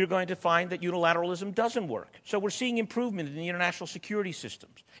 We're going to find that unilateralism doesn't work. So we're seeing improvement in the international security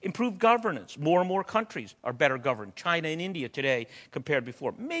systems, improved governance. More and more countries are better governed. China and India today compared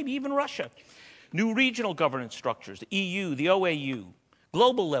before, maybe even Russia. New regional governance structures, the EU, the OAU,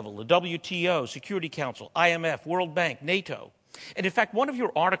 global level, the WTO, Security Council, IMF, World Bank, NATO. And in fact, one of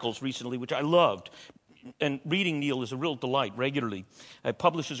your articles recently, which I loved, and reading Neil is a real delight regularly,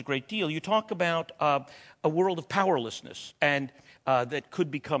 publishes a great deal. You talk about a world of powerlessness and that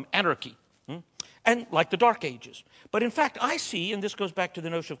could become anarchy, and like the Dark Ages. But in fact, I see, and this goes back to the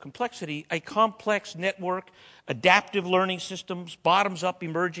notion of complexity, a complex network, adaptive learning systems, bottoms-up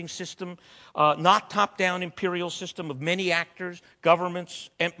emerging system, not top-down imperial system of many actors, governments,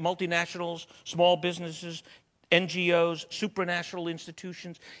 multinationals, small businesses, NGOs, supranational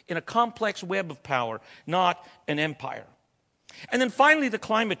institutions, in a complex web of power, not an empire. And then finally, the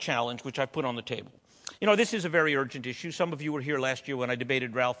climate challenge, which I put on the table. This is a very urgent issue. Some of you were here last year when I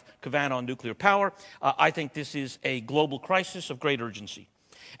debated Ralph Cavanagh on nuclear power. I think this is a global crisis of great urgency.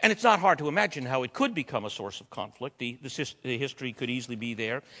 And it's not hard to imagine how it could become a source of conflict. The history could easily be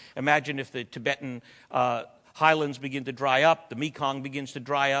there. Imagine if the Tibetan highlands begin to dry up, the Mekong begins to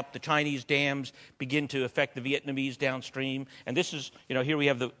dry up, the Chinese dams begin to affect the Vietnamese downstream. And this is, here we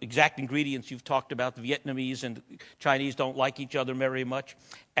have the exact ingredients you've talked about. The Vietnamese and the Chinese don't like each other very much.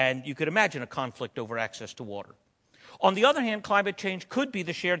 And you could imagine a conflict over access to water. On the other hand, climate change could be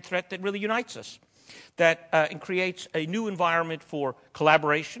the shared threat that really unites us, that creates a new environment for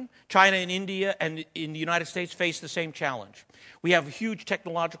collaboration. China and India and in the United States face the same challenge. We have huge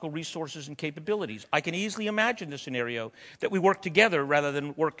technological resources and capabilities. I can easily imagine the scenario that we work together rather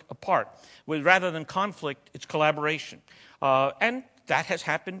than work apart. Rather than conflict, it's collaboration. And that has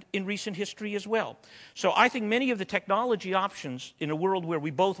happened in recent history as well. So I think many of the technology options in a world where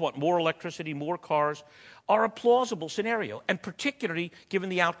we both want more electricity, more cars, are a plausible scenario, and particularly given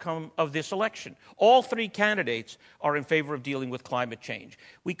the outcome of this election. All three candidates are in favor of dealing with climate change.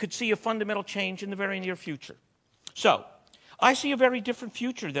 We could see a fundamental change in the very near future. So I see a very different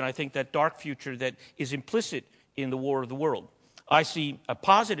future than I think that dark future that is implicit in the War of the World. I see a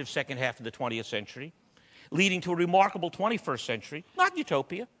positive second half of the 20th century, leading to a remarkable 21st century, not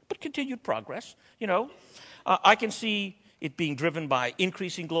utopia, but continued progress. I can see it being driven by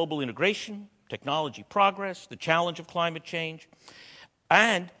increasing global integration, technology progress, the challenge of climate change,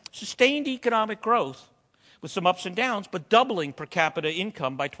 and sustained economic growth with some ups and downs, but doubling per capita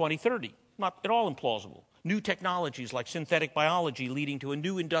income by 2030. Not at all implausible. New technologies like synthetic biology leading to a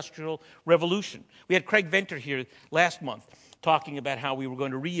new industrial revolution. We had Craig Venter here last month talking about how we were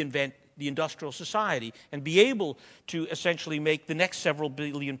going to reinvent the industrial society and be able to essentially make the next several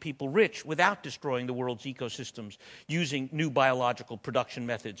billion people rich without destroying the world's ecosystems using new biological production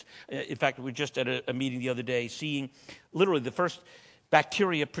methods. In fact, we were just at a meeting the other day seeing literally the first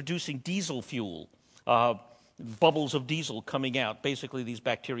bacteria producing diesel fuel, bubbles of diesel coming out. Basically, these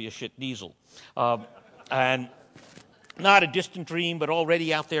bacteria shit diesel. And not a distant dream, but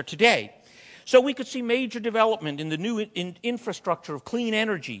already out there today. So we could see major development in the new infrastructure of clean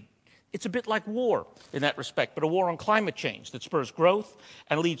energy. It's a bit like war in that respect, but a war on climate change that spurs growth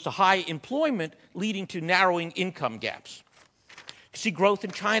and leads to high employment, leading to narrowing income gaps. You see growth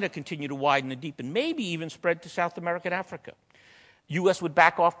in China continue to widen and deepen, maybe even spread to South America and Africa. U.S. would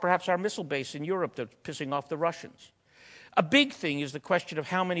back off perhaps our missile base in Europe that's pissing off the Russians. A big thing is the question of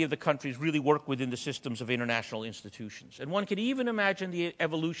how many of the countries really work within the systems of international institutions. And one can even imagine the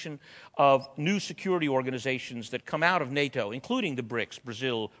evolution of new security organizations that come out of NATO, including the BRICS,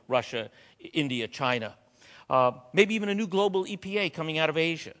 Brazil, Russia, India, China. Maybe even a new global EPA coming out of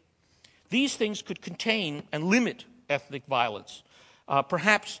Asia. These things could contain and limit ethnic violence,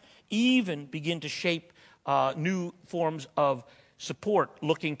 perhaps even begin to shape new forms of support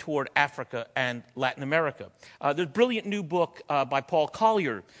looking toward Africa and Latin America. There's a brilliant new book by Paul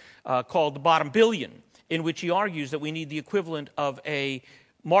Collier called The Bottom Billion, in which he argues that we need the equivalent of a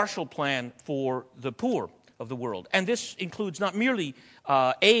Marshall Plan for the poor of the world. And this includes not merely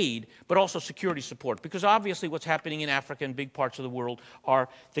aid, but also security support, because obviously what's happening in Africa and big parts of the world are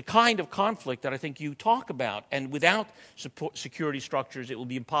the kind of conflict that I think you talk about, and without security structures, it will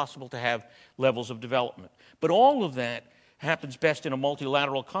be impossible to have levels of development. But all of that happens best in a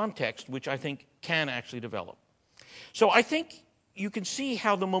multilateral context, which I think can actually develop. So I think you can see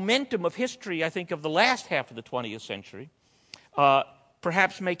how the momentum of history, I think, of the last half of the 20th century,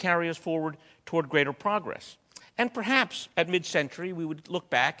 perhaps may carry us forward toward greater progress. And perhaps at mid-century, we would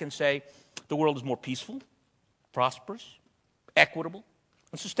look back and say the world is more peaceful, prosperous, equitable,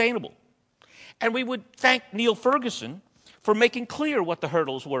 and sustainable. And we would thank Neil Ferguson for making clear what the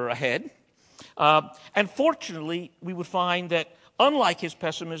hurdles were ahead. And fortunately, we would find that, unlike his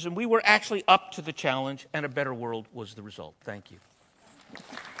pessimism, we were actually up to the challenge, and a better world was the result. Thank you.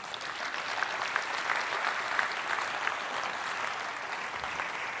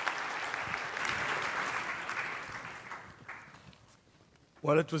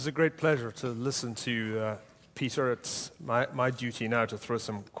 Well, it was a great pleasure to listen to Peter. It's my duty now to throw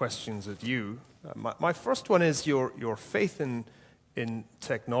some questions at you. My first one is your faith in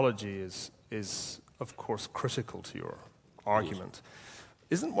technology is, of course, critical to your argument.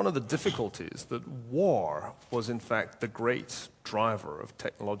 Isn't one of the difficulties that war was, in fact, the great driver of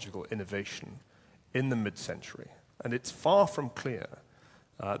technological innovation in the mid-century? And it's far from clear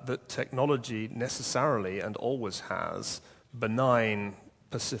that technology necessarily and always has benign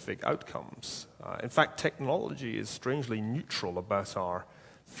pacific outcomes. In fact, technology is strangely neutral about our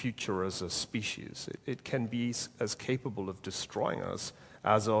future as a species. It can be as capable of destroying us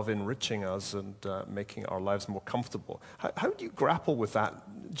as of enriching us and making our lives more comfortable. How do you grapple with that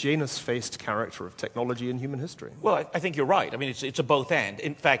Janus-faced character of technology in human history? Well, I think you're right. I mean, it's a both and.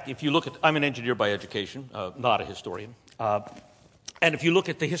 In fact, if you look at, I'm an engineer by education, not a historian. And if you look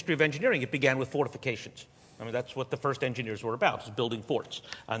at the history of engineering, it began with fortifications. I mean, that's what the first engineers were about, is building forts,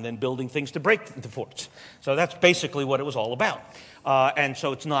 and then building things to break the forts. So that's basically what it was all about. And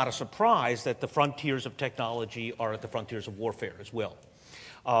so it's not a surprise that the frontiers of technology are at the frontiers of warfare as well.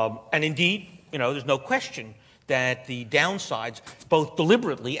 And indeed, there's no question that the downsides, both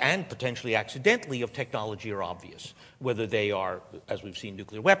deliberately and potentially accidentally, of technology are obvious, whether they are, as we've seen,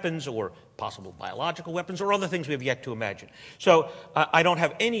 nuclear weapons or possible biological weapons or other things we have yet to imagine. So I don't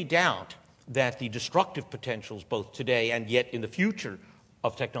have any doubt that the destructive potentials, both today and yet in the future,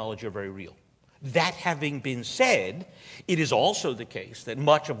 of technology are very real. That having been said, it is also the case that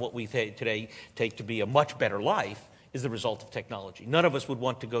much of what we today take to be a much better life is the result of technology. None of us would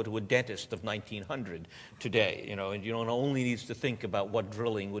want to go to a dentist of 1900 today, and you only needs to think about what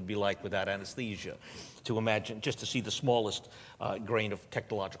drilling would be like without anesthesia to imagine, just to see the smallest grain of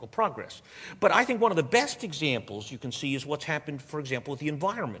technological progress. But I think one of the best examples you can see is what's happened, for example, with the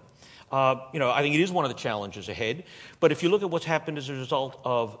environment. I think it is one of the challenges ahead, but if you look at what's happened as a result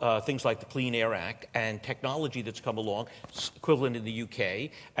of things like the Clean Air Act and technology that's come along, equivalent in the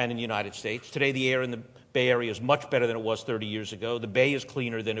UK and in the United States, today the air in the Bay Area is much better than it was 30 years ago. The Bay is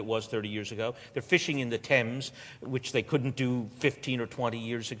cleaner than it was 30 years ago. They're fishing in the Thames, which they couldn't do 15 or 20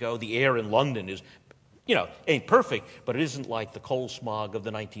 years ago. The air in London is, ain't perfect, but it isn't like the coal smog of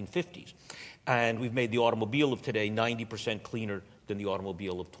the 1950s. And we've made the automobile of today 90% cleaner than the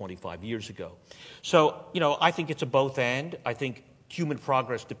automobile of 25 years ago. So, I think it's a both and. I think human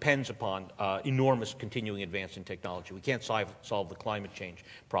progress depends upon enormous continuing advance in technology. We can't solve the climate change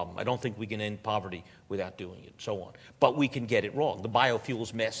problem. I don't think we can end poverty without doing it, and so on. But we can get it wrong. The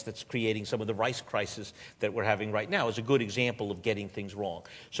biofuels mess that's creating some of the rice crisis that we're having right now is a good example of getting things wrong.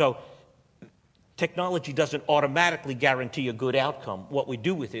 So technology doesn't automatically guarantee a good outcome. What we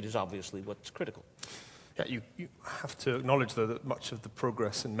do with it is obviously what's critical. Yeah, you have to acknowledge, though, that much of the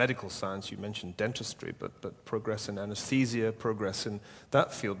progress in medical science, you mentioned dentistry, but progress in anesthesia, progress in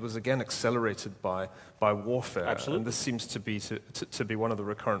that field was again accelerated by warfare. Absolutely. And this seems to be one of the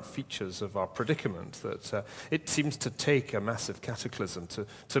recurrent features of our predicament, that it seems to take a massive cataclysm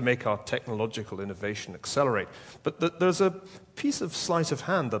to make our technological innovation accelerate. But there's a piece of sleight of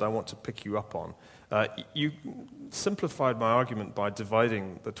hand that I want to pick you up on. You simplified my argument by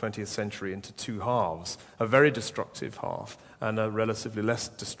dividing the 20th century into two halves, a very destructive half and a relatively less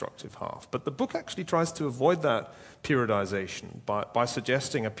destructive half. But the book actually tries to avoid that periodization by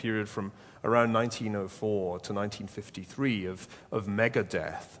suggesting a period from around 1904 to 1953 of mega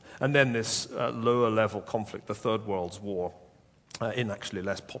death, and then this lower level conflict, the Third World War, in actually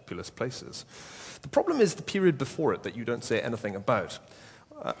less populous places. The problem is the period before it that you don't say anything about.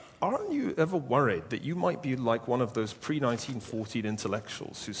 Aren't you ever worried that you might be like one of those pre-1914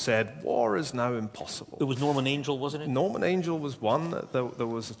 intellectuals who said, war is now impossible? It was Norman Angell, wasn't it? Norman Angell was one. There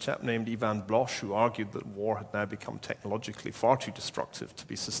was a chap named Ivan Bloch who argued that war had now become technologically far too destructive to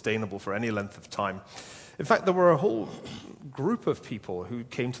be sustainable for any length of time. In fact, there were a whole group of people who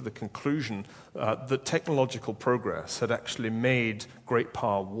came to the conclusion that technological progress had actually made great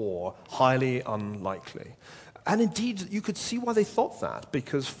power war highly unlikely. And indeed, you could see why they thought that,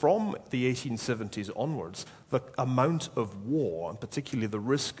 because from the 1870s onwards, the amount of war, and particularly the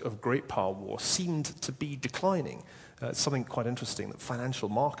risk of great power war, seemed to be declining. It's something quite interesting that financial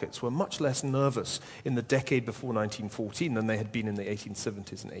markets were much less nervous in the decade before 1914 than they had been in the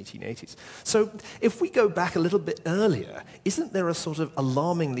 1870s and 1880s. So if we go back a little bit earlier, isn't there a sort of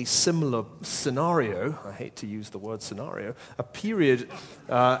alarmingly similar scenario, I hate to use the word scenario, a period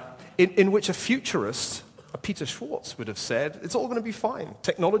in which a futurist, Peter Schwartz, would have said, it's all going to be fine.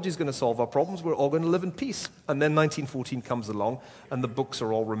 Technology is going to solve our problems. We're all going to live in peace. And then 1914 comes along, and the books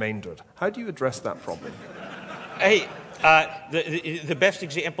are all remaindered. How do you address that problem? Hey, the best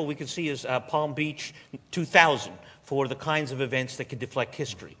example we can see is Palm Beach 2000 for the kinds of events that can deflect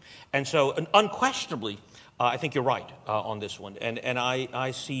history. And so unquestionably, I think you're right on this one, and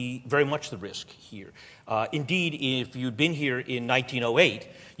I see very much the risk here. Indeed, if you'd been here in 1908,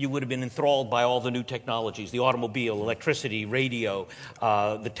 you would have been enthralled by all the new technologies, the automobile, electricity, radio,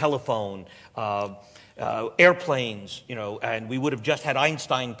 the telephone, airplanes, and we would have just had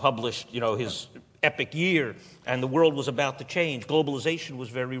Einstein published, his epic year, and the world was about to change. Globalization was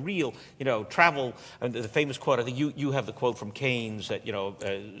very real. Travel, and the famous quote, I think you have the quote from Keynes that,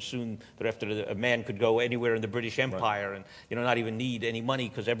 soon thereafter a man could go anywhere in the British Empire, right, and, not even need any money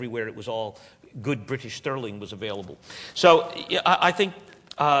because everywhere it was all good British sterling was available. So I think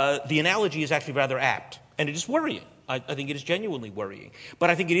the analogy is actually rather apt, and it is worrying. I think it is genuinely worrying. But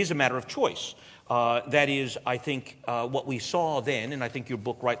I think it is a matter of choice. That is, I think, what we saw then, and I think your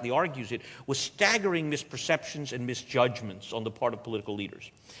book rightly argues it, was staggering misperceptions and misjudgments on the part of political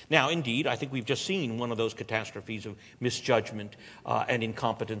leaders. Now, indeed, I think we've just seen one of those catastrophes of misjudgment and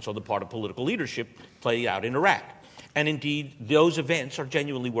incompetence on the part of political leadership play out in Iraq. And indeed, those events are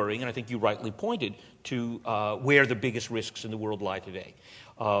genuinely worrying, and I think you rightly pointed to where the biggest risks in the world lie today.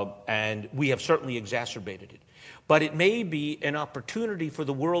 And we have certainly exacerbated it. But it may be an opportunity for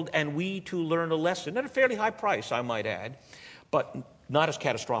the world and we to learn a lesson, at a fairly high price, I might add, but not as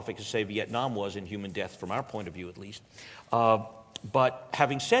catastrophic as, say, Vietnam was in human death, from our point of view at least. But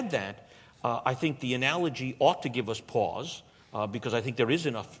having said that, I think the analogy ought to give us pause, because I think there is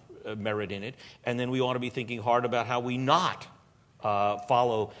enough merit in it, and then we ought to be thinking hard about how we not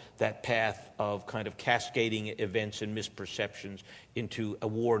follow that path of kind of cascading events and misperceptions into a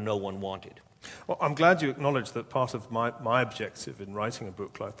war no one wanted. Well, I'm glad you acknowledge that part of my objective in writing a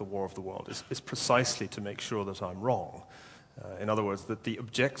book like The War of the World is precisely to make sure that I'm wrong. In other words, that the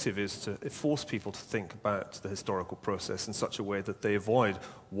objective is to force people to think about the historical process in such a way that they avoid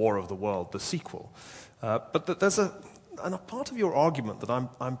War of the World, the sequel. But that there's a part of your argument that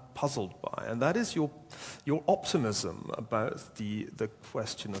I'm puzzled by, and that is your optimism about the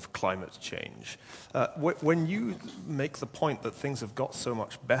question of climate change. When you make the point that things have got so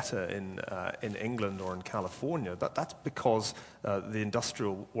much better in England or in California, that's because the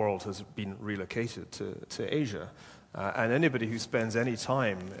industrial world has been relocated to Asia. And anybody who spends any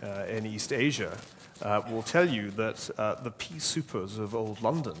time in East Asia will tell you that the pea supers of old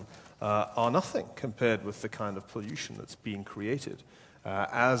London are nothing compared with the kind of pollution that's being created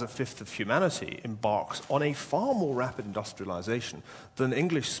as a fifth of humanity embarks on a far more rapid industrialization than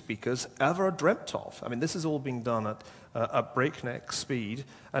English speakers ever dreamt of. I mean, this is all being done at breakneck speed,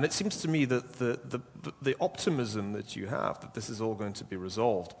 and it seems to me that the optimism that you have, that this is all going to be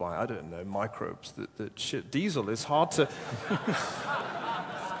resolved by, I don't know, microbes that shit diesel, is hard to...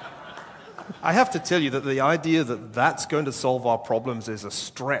 I have to tell you that the idea that that's going to solve our problems is a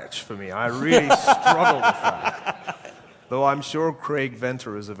stretch for me. I really struggle with that. Though I'm sure Craig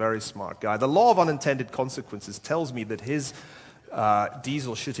Venter is a very smart guy. The law of unintended consequences tells me that his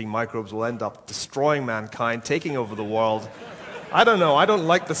diesel-shitting microbes will end up destroying mankind, taking over the world. I don't know. I don't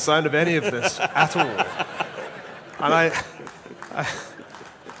like the sound of any of this at all.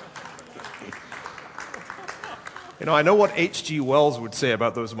 And I know what H.G. Wells would say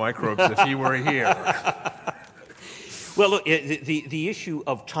about those microbes if he were here. Well, look, the issue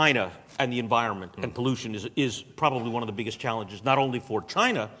of China and the environment and pollution is probably one of the biggest challenges, not only for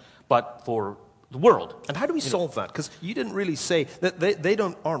China, but for the world. And how do we solve that? Because you didn't really say that they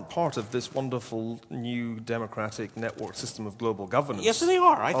aren't part of this wonderful new democratic network system of global governance. Yes, they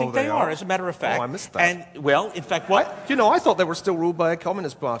are. I think they are, as a matter of fact. Oh, I missed that. And, well, in fact, what? I thought they were still ruled by a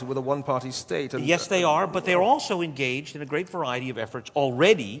communist party with a one-party state. And, yes, they are, but they're also engaged in a great variety of efforts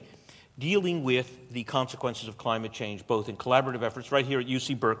already dealing with the consequences of climate change, both in collaborative efforts right here at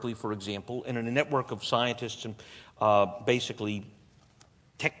UC Berkeley, for example, and in a network of scientists and basically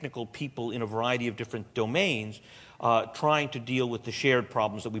technical people in a variety of different domains trying to deal with the shared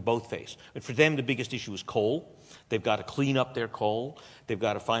problems that we both face. And for them, the biggest issue is coal. They've got to clean up their coal. They've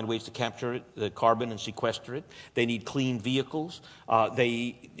got to find ways to capture it, the carbon, and sequester it. They need clean vehicles.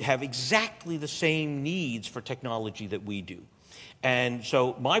 They have exactly the same needs for technology that we do. And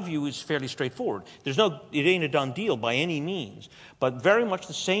so my view is fairly straightforward. It ain't a done deal by any means, but very much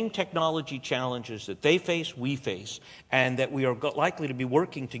the same technology challenges that they face, we face, and that we are likely to be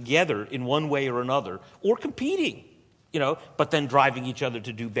working together in one way or another, or competing, but then driving each other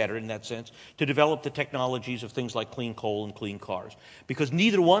to do better in that sense, to develop the technologies of things like clean coal and clean cars, because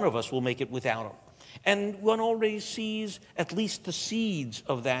neither one of us will make it without them. And one already sees at least the seeds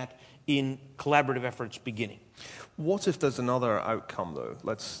of that in collaborative efforts beginning. What if there's another outcome, though?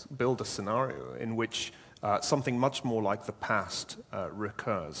 Let's build a scenario in which something much more like the past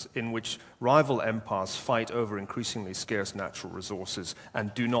recurs, in which rival empires fight over increasingly scarce natural resources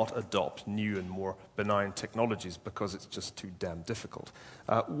and do not adopt new and more benign technologies because it's just too damn difficult.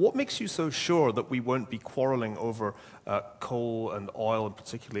 What makes you so sure that we won't be quarreling over coal and oil, and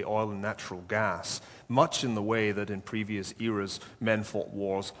particularly oil and natural gas, much in the way that in previous eras men fought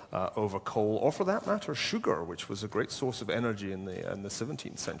wars over coal, or for that matter, sugar, which was a great source of energy in the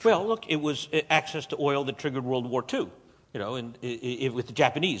 17th century? Well, look, it was access to oil that triggered World War II. with the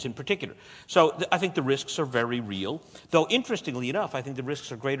Japanese in particular. So I think the risks are very real. Though, interestingly enough, I think the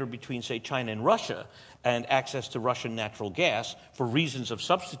risks are greater between, say, China and Russia and access to Russian natural gas for reasons of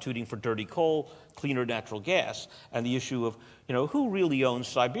substituting for dirty coal, cleaner natural gas. And the issue of, who really owns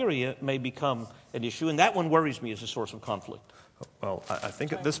Siberia may become an issue. And that one worries me as a source of conflict. Well, I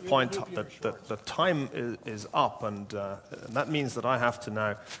think at this point the time is up, and that means that I have to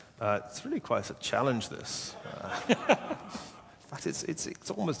now. It's really quite a challenge, this. In fact, it's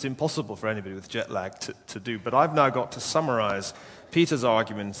almost impossible for anybody with jet lag to do. But I've now got to summarize Peter's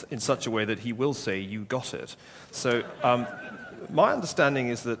arguments in such a way that he will say, "You got it." So my understanding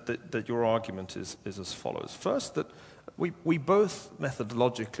is that your argument is as follows. First, that we both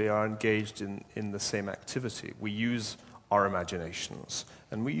methodologically are engaged in the same activity. We use our imaginations,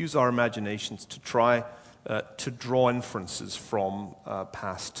 and we use our imaginations to try to draw inferences from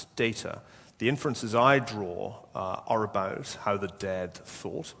past data. The inferences I draw are about how the dead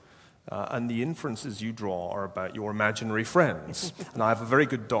thought, and the inferences you draw are about your imaginary friends. And I have a very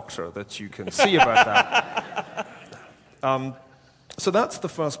good doctor that you can see about that. So that's the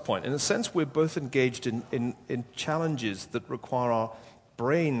first point. In a sense, we're both engaged in challenges that require our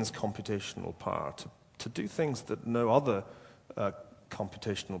brain's computational power to do things that no other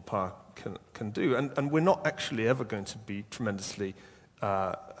computational power can do. And we're not actually ever going to be tremendously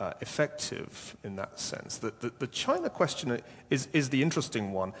effective in that sense. The China question is the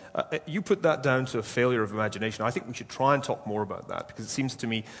interesting one. You put that down to a failure of imagination. I think we should try and talk more about that, because it seems to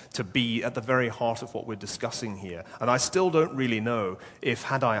me to be at the very heart of what we're discussing here. And I still don't really know if,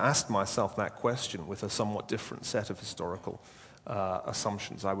 had I asked myself that question with a somewhat different set of historical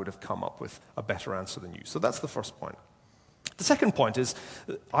assumptions, I would have come up with a better answer than you. So that's the first point. The second point is,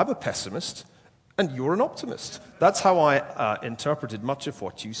 I'm a pessimist, and you're an optimist. That's how I interpreted much of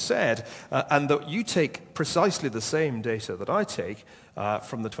what you said, and that you take precisely the same data that I take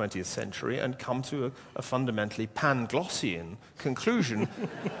from the 20th century and come to a fundamentally Panglossian conclusion,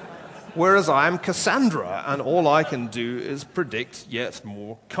 whereas I am Cassandra, and all I can do is predict yet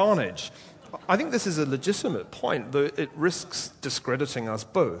more carnage. I think this is a legitimate point, though it risks discrediting us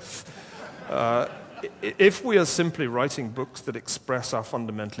both. If we are simply writing books that express our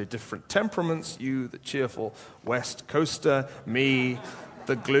fundamentally different temperaments, you, the cheerful West Coaster, me,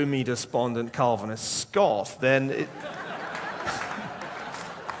 the gloomy, despondent Calvinist Scot, then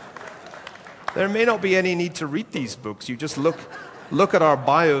there may not be any need to read these books. You just look at our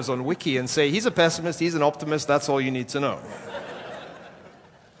bios on Wiki and say, he's a pessimist, he's an optimist, that's all you need to know.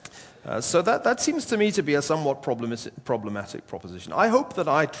 So that seems to me to be a somewhat problematic proposition. I hope that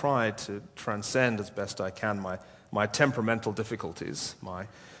I try to transcend as best I can my temperamental difficulties.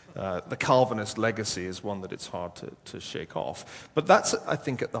 The Calvinist legacy is one that it's hard to shake off. But that's, I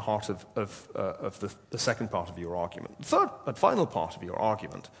think, at the heart of the second part of your argument. The third and final part of your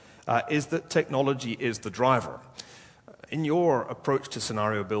argument is that technology is the driver. In your approach to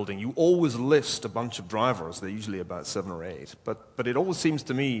scenario building, you always list a bunch of drivers. They're usually about 7 or 8. But it always seems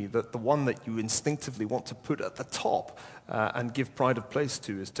to me that the one that you instinctively want to put at the top and give pride of place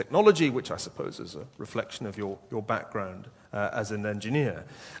to is technology, which I suppose is a reflection of your background as an engineer.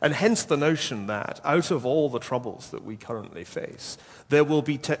 And hence the notion that out of all the troubles that we currently face, there will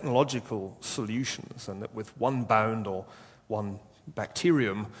be technological solutions, and that with one bound or one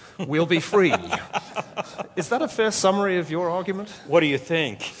bacterium, we'll be free. Is that a fair summary of your argument? What do you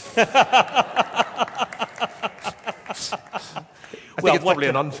think? I think it's probably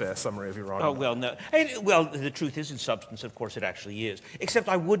an unfair summary of your argument. Oh, well, no. Well, the truth is, in substance, of course, it actually is. Except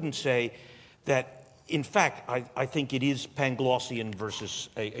I wouldn't say that, in fact, I think it is Panglossian versus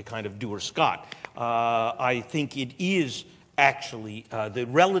a kind of Dewar-Scott. I think it is actually the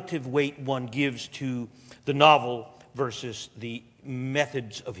relative weight one gives to the novel versus the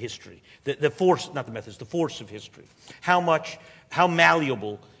methods of history, the force, not the methods, the force of history. How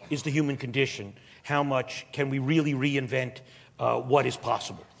malleable is the human condition? How much can we really reinvent what is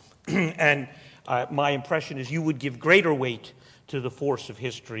possible? And my impression is you would give greater weight to the force of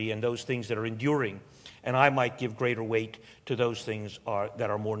history and those things that are enduring, and I might give greater weight to those things that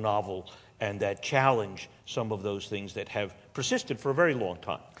are more novel and that challenge some of those things that have persisted for a very long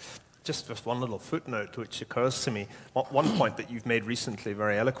time. Just one little footnote which occurs to me. One point that you've made recently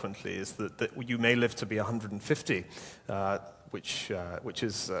very eloquently is that you may live to be 150. which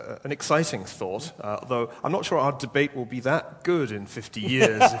is an exciting thought, although I'm not sure our debate will be that good in 50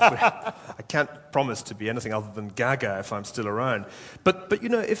 years. I can't promise to be anything other than gaga if I'm still around. But you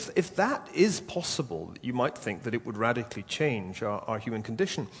know, if that is possible, you might think that it would radically change our human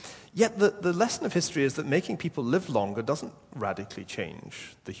condition. Yet the lesson of history is that making people live longer doesn't radically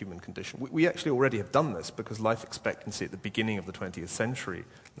change the human condition. We actually already have done this, because life expectancy at the beginning of the 20th century,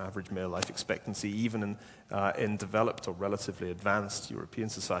 an average male life expectancy, even in developed or relatively advanced European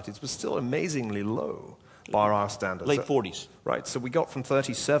societies, was still amazingly low by our standards. Late 40s. Right, so we got from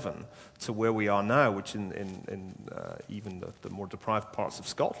 37 to where we are now, which in even the more deprived parts of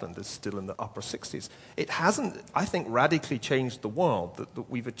Scotland is still in the upper 60s. It hasn't, I think, radically changed the world that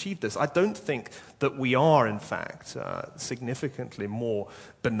we've achieved this. I don't think that we are, in fact, significantly more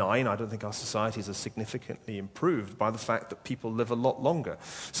benign. I don't think our societies are significantly improved by the fact that people live a lot longer.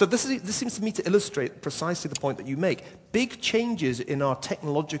 So this seems to me to illustrate precisely the point that you make. Big changes in our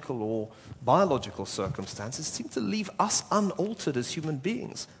technological or biological circumstances seem to leave us unaltered as human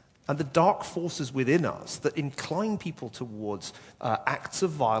beings. And the dark forces within us that incline people towards acts of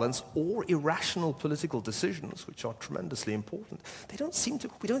violence or irrational political decisions, which are tremendously important, we don't seem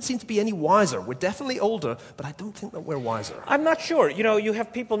to be any wiser. We're definitely older, but I don't think that we're wiser. I'm not sure. You know, you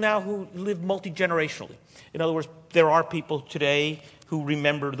have people now who live multi-generationally. In other words, there are people today who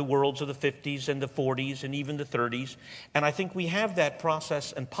remember the worlds of the 50s and the 40s and even the 30s. And I think we have that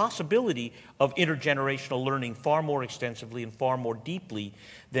process and possibility of intergenerational learning far more extensively and far more deeply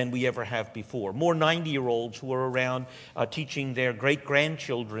than we ever have before. More 90-year-olds who are around teaching their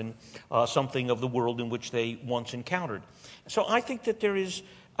great-grandchildren something of the world in which they once encountered. So I think that there is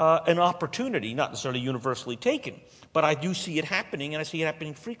an opportunity, not necessarily universally taken, but I do see it happening, and I see it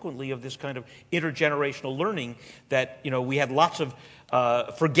happening frequently, of this kind of intergenerational learning that, you know, we had lots of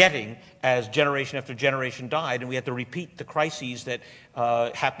forgetting as generation after generation died, and we had to repeat the crises that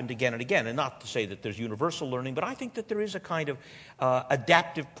happened again and again. And not to say that there's universal learning, but I think that there is a kind of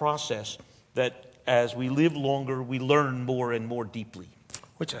adaptive process that as we live longer, we learn more and more deeply.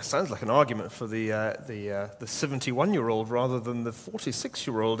 Which sounds like an argument for the 71-year-old rather than the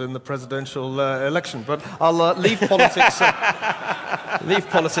 46-year-old in the presidential election. But I'll leave politics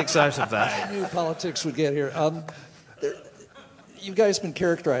out of that. I knew politics would get here. You guys have been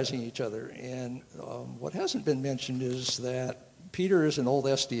characterizing each other, and what hasn't been mentioned is that Peter is an old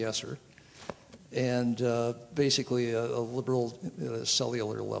SDSer and basically a liberal at a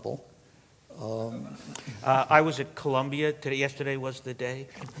cellular level. I was at Columbia today. Yesterday was the day.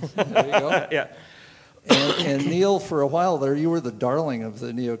 There you go. Yeah. And Neil, for a while there, you were the darling of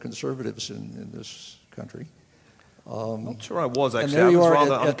the neoconservatives in this country. I'm not sure I was, actually. there I you was are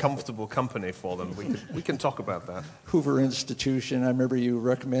rather at uncomfortable company for them. We can talk about that. Hoover Institution. I remember you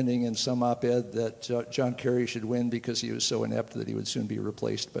recommending in some op-ed that John Kerry should win because he was so inept that he would soon be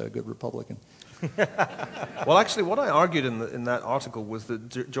replaced by a good Republican. Well, actually, what I argued in that article was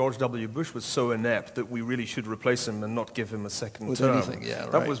that George W. Bush was so inept that we really should replace him and not give him a second With term. anything, yeah,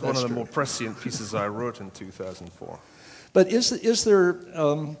 That right, was one of the true. more prescient pieces I wrote in 2004. But is there,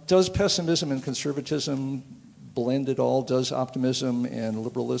 does pessimism and conservatism blend at all? Does optimism and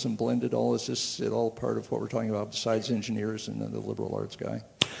liberalism blend at all? Is this at all part of what we're talking about besides engineers and the liberal arts guy?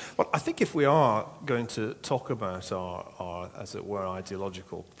 Well, I think if we are going to talk about our, as it were,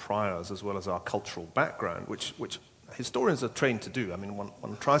 ideological priors as well as our cultural background, which historians are trained to do. I mean,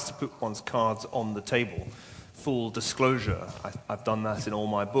 one tries to put one's cards on the table. Full disclosure, I've done that in all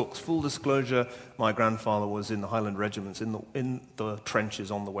my books. Full disclosure, my grandfather was in the Highland Regiments in the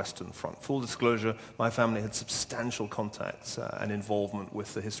trenches on the Western Front. Full disclosure, my family had substantial contacts and involvement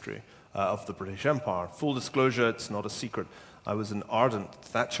with the history of the British Empire. Full disclosure, it's not a secret, I was an ardent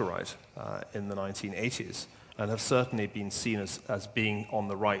Thatcherite in the 1980s and have certainly been seen as being on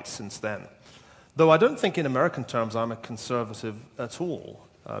the right since then. Though I don't think in American terms I'm a conservative at all.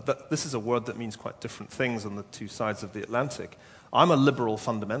 This is a word that means quite different things on the two sides of the Atlantic. I'm a liberal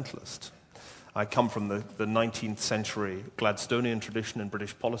fundamentalist. I come from the 19th century Gladstonian tradition in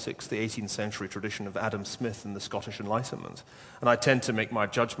British politics, the 18th century tradition of Adam Smith and the Scottish Enlightenment. And I tend to make my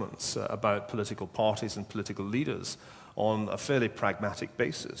judgments about political parties and political leaders on a fairly pragmatic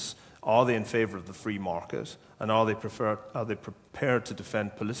basis. Are they in favor of the free market? And are they prepared to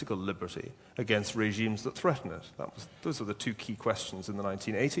defend political liberty against regimes that threaten it? Those are the two key questions in the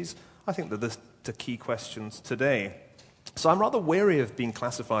 1980s. I think that they're the key questions today. So I'm rather wary of being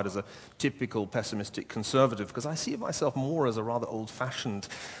classified as a typical pessimistic conservative because I see myself more as a rather old-fashioned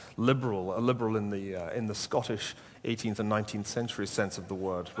liberal, a liberal in the Scottish 18th and 19th century sense of the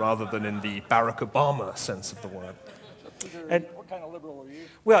word, rather than in the Barack Obama sense of the word. And what kind of liberal are you?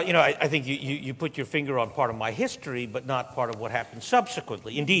 well, I think you put your finger on part of my history, but not part of what happened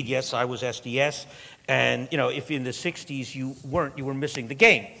subsequently. Indeed, yes, I was SDS, and if in the '60s you weren't, you were missing the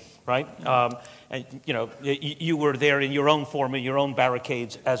game, right? And you were there in your own form, in your own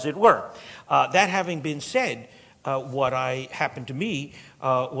barricades, as it were. That having been said, what happened to me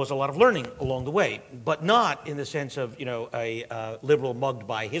was a lot of learning along the way, but not in the sense of a liberal mugged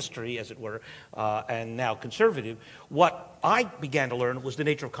by history, as it were, and now conservative. What I began to learn was the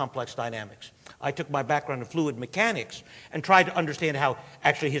nature of complex dynamics. I took my background in fluid mechanics and tried to understand how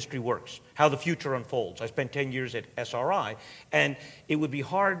actually history works, how the future unfolds. I spent 10 years at SRI, and it would be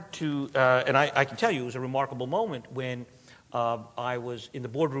hard to, and I can tell you it was a remarkable moment when I was in the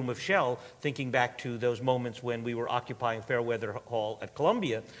boardroom of Shell thinking back to those moments when we were occupying Fairweather Hall at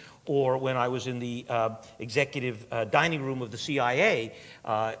Columbia, or when I was in the executive dining room of the CIA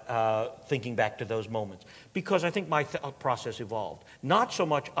thinking back to those moments. Because I think my thought process evolved, not so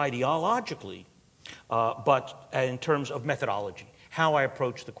much ideologically, but in terms of methodology, how I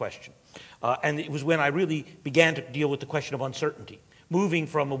approached the question. And it was when I really began to deal with the question of uncertainty, moving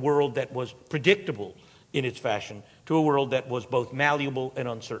from a world that was predictable in its fashion to a world that was both malleable and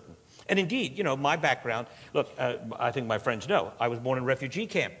uncertain. And indeed, my background, look, I think my friends know, I was born in a refugee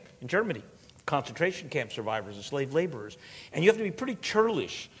camp in Germany, concentration camp survivors and slave laborers. And you have to be pretty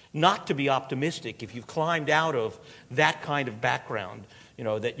churlish not to be optimistic if you've climbed out of that kind of background,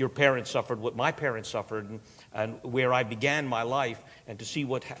 that your parents suffered what my parents suffered, and where I began my life, and to see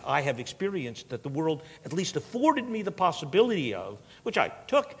what I have experienced that the world at least afforded me the possibility of, which I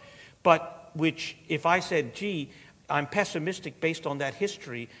took, but which, if I said, gee, I'm pessimistic based on that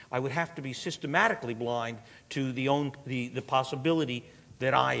history, I would have to be systematically blind to the possibility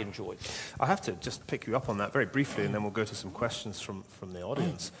that I enjoyed. I have to just pick you up on that very briefly, and then we'll go to some questions from the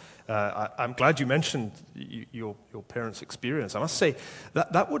audience. I'm glad you mentioned your parents' experience. I must say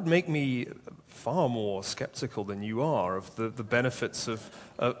that would make me far more skeptical than you are of the benefits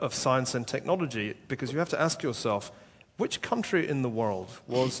of science and technology, because you have to ask yourself, which country in the world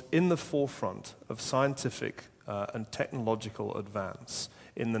was in the forefront of scientific and technological advance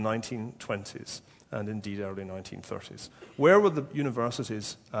in the 1920s and indeed early 1930s? Where were the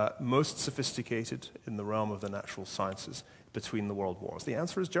universities most sophisticated in the realm of the natural sciences between the world wars? The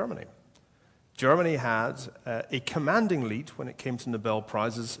answer is Germany. Germany had a commanding lead when it came to Nobel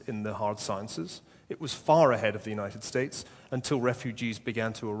Prizes in the hard sciences. It was far ahead of the United States until refugees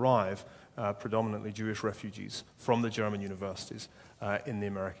began to arrive, predominantly Jewish refugees, from the German universities in the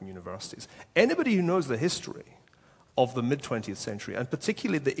American universities. Anybody who knows the history of the mid-20th century, and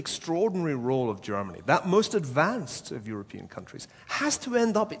particularly the extraordinary role of Germany, that most advanced of European countries, has to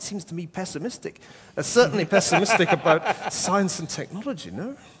end up, it seems to me, pessimistic. Certainly pessimistic about science and technology,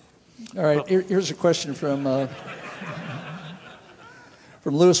 no? All right, here's a question from Louis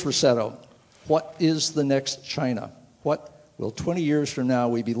Rossetto. What is the next China? What will 20 years from now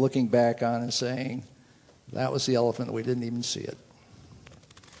we be looking back on and saying, that was the elephant, we didn't even see it?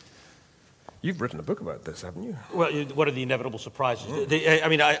 You've written a book about this, haven't you? Well, what are the inevitable surprises?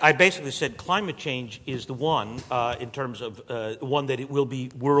 I basically said climate change is the one in terms of one that it will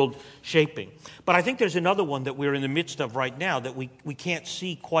be world-shaping. But I think there's another one that we're in the midst of right now that we can't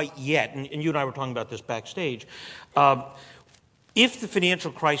see quite yet, and you and I were talking about this backstage. If the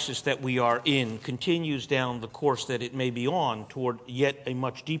financial crisis that we are in continues down the course that it may be on toward yet a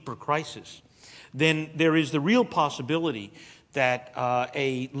much deeper crisis, then there is the real possibility that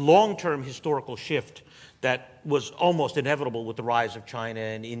a long-term historical shift that was almost inevitable with the rise of China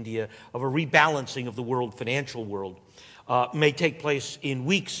and India, of a rebalancing of the world, financial world, may take place in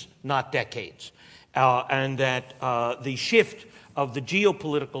weeks, not decades. And that the shift of the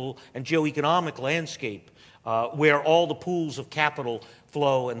geopolitical and geoeconomic landscape, where all the pools of capital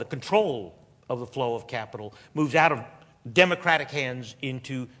flow and the control of the flow of capital moves out of democratic hands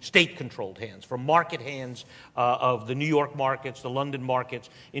into state-controlled hands, from market hands of the New York markets, the London markets,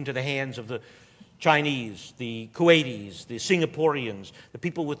 into the hands of the Chinese, the Kuwaitis, the Singaporeans, the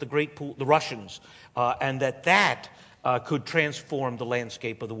people with the great pool, the Russians, and that could transform the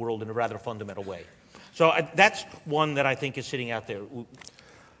landscape of the world in a rather fundamental way. So that's one that I think is sitting out there.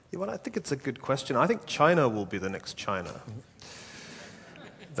 Yeah, well, I think it's a good question. I think China will be the next China.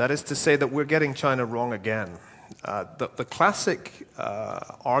 That is to say that we're getting China wrong again. The classic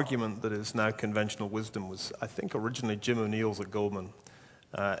argument that is now conventional wisdom was, I think, originally Jim O'Neill's at Goldman.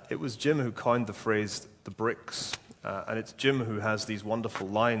 It was Jim who coined the phrase, the BRICS, and it's Jim who has these wonderful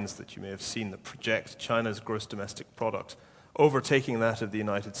lines that you may have seen that project China's gross domestic product, overtaking that of the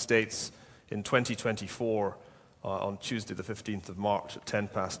United States in 2024 on Tuesday the 15th of March at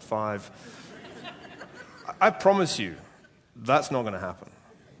 5:10. I promise you That's not going to happen.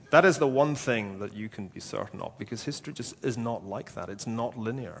 That is the one thing that you can be certain of, because history just is not like that. It's not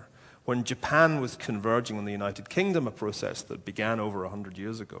linear. When Japan was converging on the United Kingdom, a process that began over 100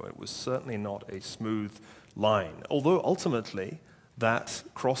 years ago, it was certainly not a smooth line, although ultimately that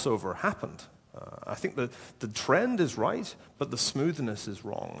crossover happened. I think the trend is right, but the smoothness is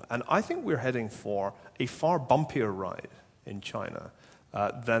wrong. And I think we're heading for a far bumpier ride in China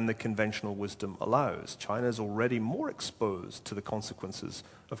than the conventional wisdom allows. China is already more exposed to the consequences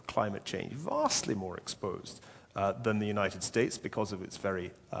of climate change, vastly more exposed than the United States because of its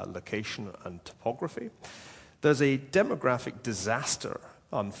very location and topography. There's a demographic disaster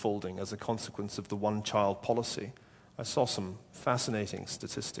unfolding as a consequence of the one-child policy. I saw some fascinating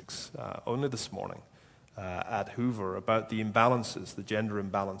statistics only this morning at Hoover about the imbalances, the gender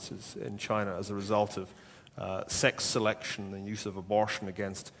imbalances in China as a result of sex selection and use of abortion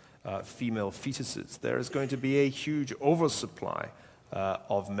against female fetuses. There is going to be a huge oversupply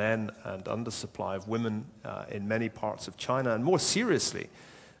of men and undersupply of women in many parts of China. And more seriously,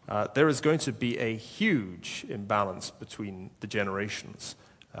 there is going to be a huge imbalance between the generations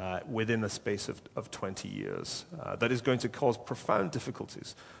within a space of 20 years that is going to cause profound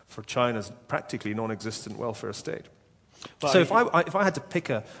difficulties for China's practically non-existent welfare state. So if I had to pick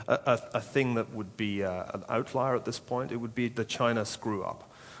a thing that would be an outlier at this point, it would be the China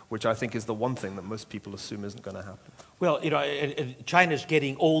screw-up, which I think is the one thing that most people assume isn't going to happen. Well, China's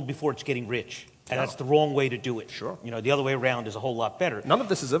getting old before it's getting rich. And that's the wrong way to do it. Sure. The other way around is a whole lot better. None of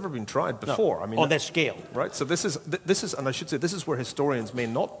this has ever been tried before. No, I mean, on that scale. Right? So this is, and I should say, this is where historians may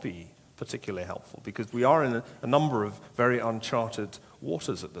not be particularly helpful, because we are in a number of very uncharted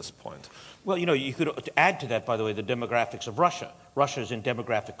waters at this point. Well, you could add to that, by the way, the demographics of Russia. Russia is in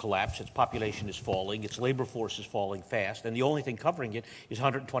demographic collapse. Its population is falling. Its labor force is falling fast. And the only thing covering it is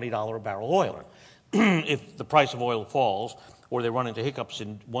 $120 a barrel oil. If the price of oil falls, or they run into hiccups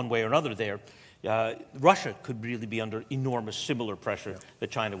in one way or another there, Russia could really be under enormous similar pressure that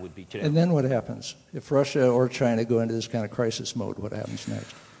China would be today. And then what happens? If Russia or China go into this kind of crisis mode, what happens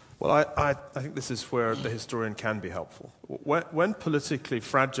next? Well, I think this is where the historian can be helpful. When politically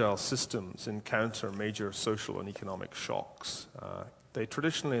fragile systems encounter major social and economic shocks, they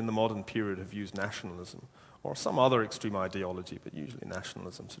traditionally in the modern period have used nationalism or some other extreme ideology, but usually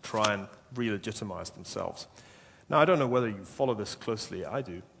nationalism, to try and re-legitimize themselves. Now, I don't know whether you follow this closely. I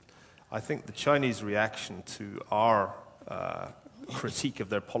do. I think the Chinese reaction to our critique of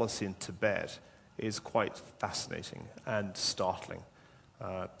their policy in Tibet is quite fascinating and startling.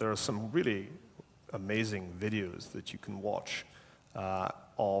 There are some really amazing videos that you can watch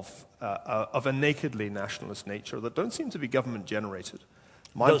of a nakedly nationalist nature that don't seem to be government-generated.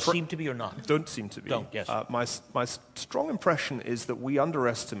 Those seem to be or not? Don't seem to be. Don't, yes. My strong impression is that we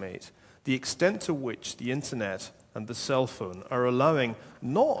underestimate the extent to which the internet and the cell phone are allowing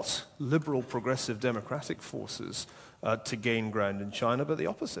not liberal, progressive, democratic forces to gain ground in China, but the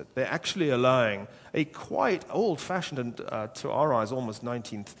opposite. They're actually allowing a quite old-fashioned and, to our eyes, almost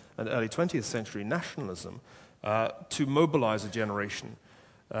 19th and early 20th century nationalism to mobilize a generation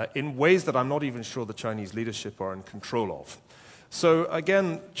in ways that I'm not even sure the Chinese leadership are in control of. So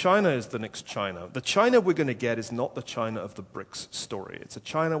again, China is the next China. The China we're going to get is not the China of the BRICS story. It's a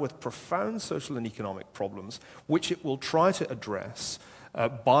China with profound social and economic problems, which it will try to address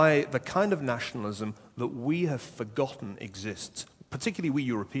by the kind of nationalism that we have forgotten exists, particularly we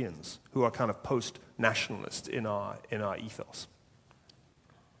Europeans, who are kind of post-nationalist in our ethos.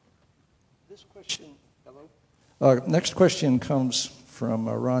 This question, hello? Next question comes from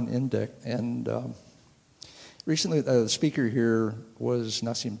Ron Indek, and recently, the speaker here was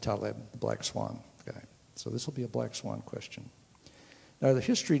Nassim Taleb, the Black Swan guy. So this will be a Black Swan question. Neither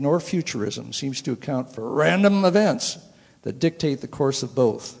history nor futurism seems to account for random events that dictate the course of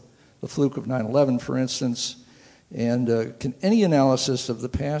both. The fluke of 9/11, for instance, and can any analysis of the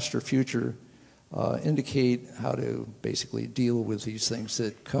past or future indicate how to basically deal with these things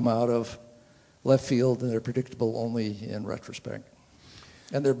that come out of left field and they're predictable only in retrospect?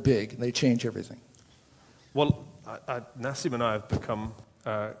 And they're big, and they change everything. Well, Nassim and I have become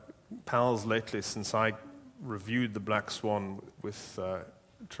pals lately since I reviewed The Black Swan with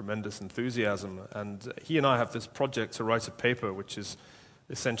tremendous enthusiasm. And he and I have this project to write a paper which is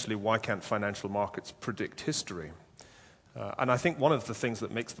essentially why can't financial markets predict history? And I think one of the things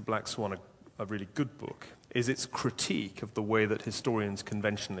that makes The Black Swan a really good book is its critique of the way that historians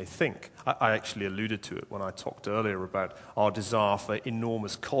conventionally think. I actually alluded to it when I talked earlier about our desire for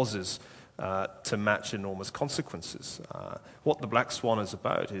enormous causes to match enormous consequences. What The Black Swan is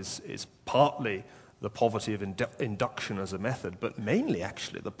about is partly the poverty of induction as a method, but mainly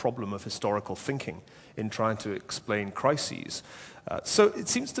actually the problem of historical thinking in trying to explain crises. So it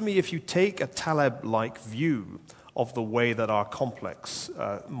seems to me if you take a Taleb-like view of the way that our complex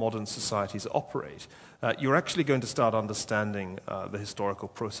modern societies operate, you're actually going to start understanding the historical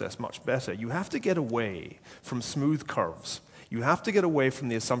process much better. You have to get away from smooth curves. You have to get away from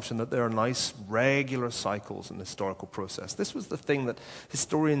the assumption that there are nice, regular cycles in the historical process. This was the thing that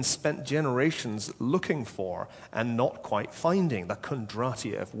historians spent generations looking for and not quite finding, the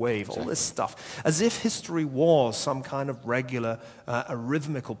Kondratiev wave, all this stuff, as if history was some kind of regular,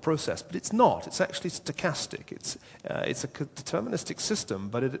 arrhythmical process. But it's not. It's actually stochastic. It's a deterministic system,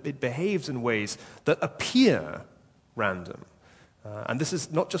 but it behaves in ways that appear random. And this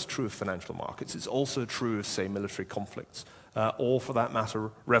is not just true of financial markets. It's also true of, say, military conflicts. Or, for that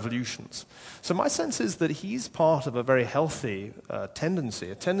matter, revolutions. So my sense is that he's part of a very healthy tendency,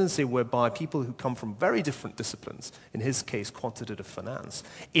 a tendency whereby people who come from very different disciplines, in his case quantitative finance,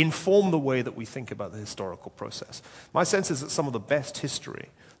 inform the way that we think about the historical process. My sense is that some of the best history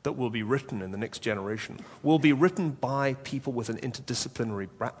that will be written in the next generation will be written by people with an interdisciplinary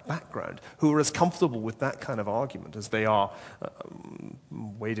background who are as comfortable with that kind of argument as they are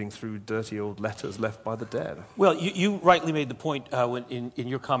wading through dirty old letters left by the dead. Well, you rightly made the point in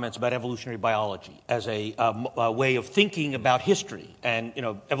your comments about evolutionary biology as a way of thinking about history. And,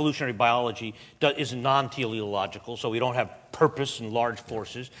 evolutionary biology is non-teleological, so we don't have purpose and large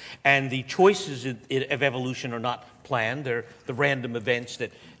forces. And the choices of evolution are not planned. They're the random events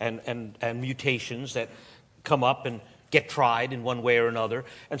that and mutations that come up and get tried in one way or another.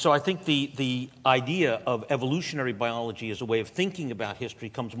 And so I think the idea of evolutionary biology as a way of thinking about history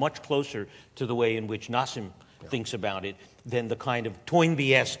comes much closer to the way in which Nassim thinks about it than the kind of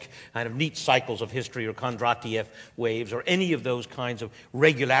Toynbee-esque kind of neat cycles of history or Kondratiev waves or any of those kinds of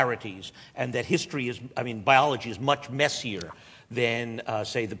regularities, and that biology is much messier than,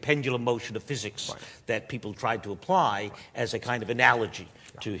 say, the pendulum motion of physics that people tried to apply as a kind of analogy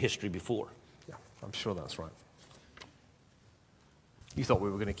to history before. Yeah, I'm sure that's right. You thought we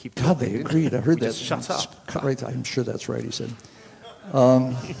were going to keep God, talking, they agreed. I heard that. Just shut up. Cut right. I'm sure that's right, he said.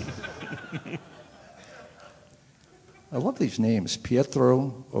 I love these names.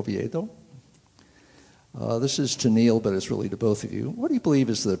 Pietro Oviedo. This is to Neil, but it's really to both of you. What do you believe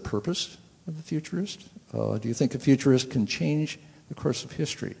is the purpose of the futurist? Do you think a futurist can change the course of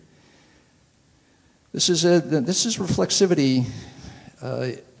history? This is reflexivity.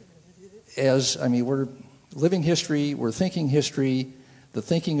 We're living history, we're thinking history, the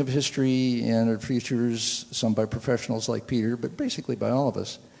thinking of history and our futures, some by professionals like Peter, but basically by all of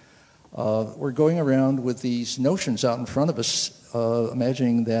us. We're going around with these notions out in front of us,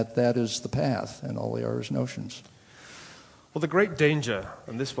 imagining that is the path, and all they are is notions. Well, the great danger,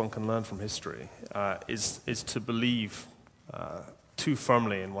 and this one can learn from history, is to believe too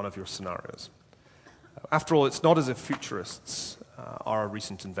firmly in one of your scenarios. After all, it's not as if futurists are a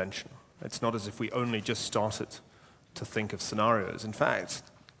recent invention. It's not as if we only just started to think of scenarios. In fact,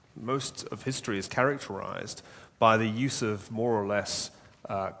 most of history is characterized by the use of more or less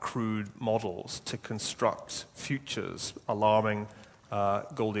crude models to construct futures, alarming,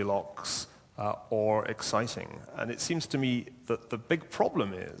 Goldilocks, or exciting. And it seems to me that the big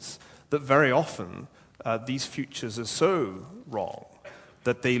problem is that very often these futures are so wrong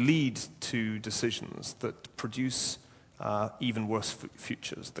that they lead to decisions that produce even worse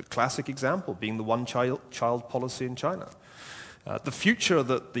futures. The classic example being the one-child policy in China. The future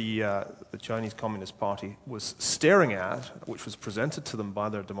that the Chinese Communist Party was staring at, which was presented to them by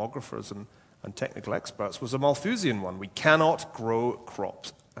their demographers and technical experts, was a Malthusian one. We cannot grow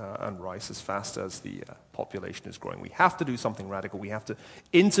crops and rice as fast as the population is growing. We have to do something radical. We have to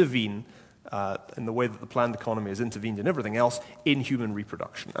intervene in the way that the planned economy has intervened in everything else in human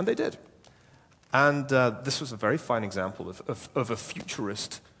reproduction. And they did. And this was a very fine example of a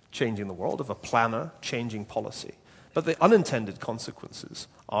futurist changing the world, of a planner changing policy. But the unintended consequences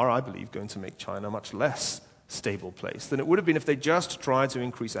are, I believe, going to make China a much less stable place than it would have been if they just tried to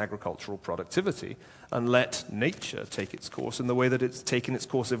increase agricultural productivity and let nature take its course in the way that it's taken its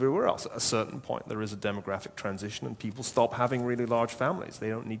course everywhere else. At a certain point, there is a demographic transition and people stop having really large families. They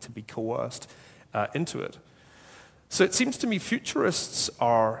don't need to be coerced into it. So it seems to me futurists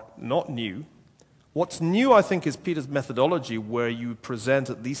are not new. What's new, I think, is Peter's methodology where you present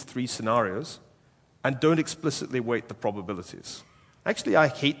at least 3 scenarios and don't explicitly weight the probabilities. Actually, I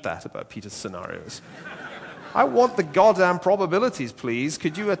hate that about Peter's scenarios. I want the goddamn probabilities, please.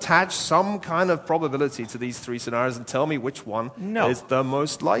 Could you attach some kind of probability to these 3 scenarios and tell me which one is the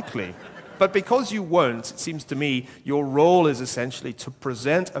most likely? But because you won't, it seems to me your role is essentially to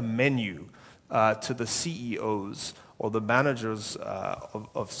present a menu to the CEOs or the managers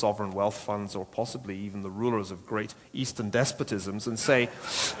of sovereign wealth funds, or possibly even the rulers of great Eastern despotisms, and say,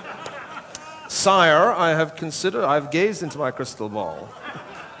 "Sire, I've gazed into my crystal ball.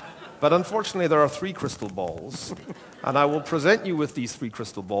 But unfortunately, there are 3 crystal balls, and I will present you with these 3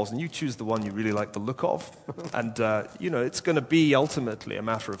 crystal balls, and you choose the one you really like the look of. And, it's going to be ultimately a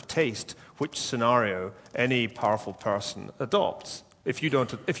matter of taste which scenario any powerful person adopts, if you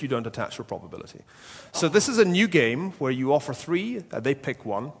don't attach your probability." So this is a new game where you offer 3, they pick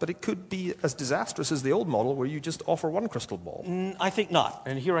 1, but it could be as disastrous as the old model where you just offer 1 crystal ball. I think not.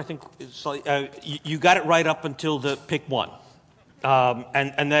 And here I think you got it right up until the pick 1.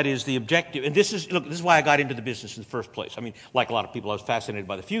 And that is the objective. And this is why I got into the business in the first place. I mean, like a lot of people, I was fascinated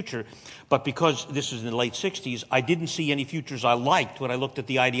by the future. But because this is in the late 60s, I didn't see any futures I liked when I looked at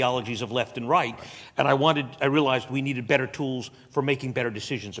the ideologies of left and right. And I realized we needed better tools for making better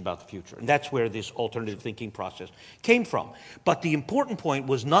decisions about the future. And that's where this alternative thinking process came from. But the important point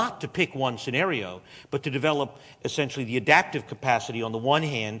was not to pick one scenario, but to develop essentially the adaptive capacity on the one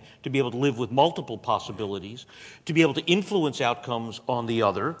hand to be able to live with multiple possibilities, to be able to influence outcomes on the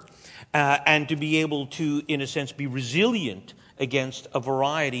other, and to be able to, in a sense, be resilient against a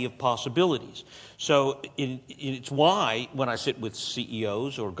variety of possibilities. So it's why when I sit with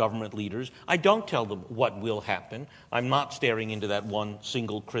CEOs or government leaders, I don't tell them what will happen. I'm not staring into that one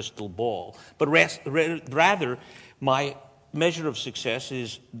single crystal ball. But rather, my measure of success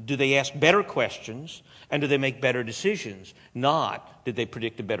is, do they ask better questions and do they make better decisions? Not, did they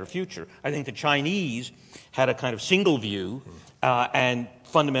predict a better future? I think the Chinese had a kind of single view and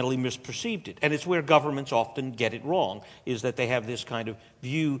fundamentally misperceived it. And it's where governments often get it wrong, is that they have this kind of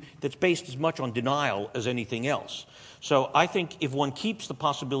view that's based as much on denial as anything else. So I think if one keeps the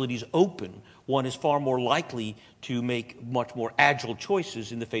possibilities open, one is far more likely to make much more agile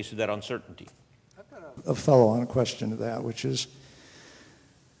choices in the face of that uncertainty. A follow-on question to that, which is,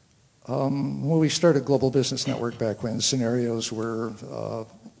 when we started Global Business Network back when, scenarios were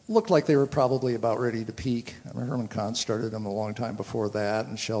looked like they were probably about ready to peak. I mean, Herman Kahn started them a long time before that,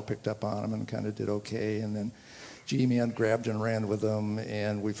 and Shell picked up on them and kind of did okay, and then GE grabbed and ran with them,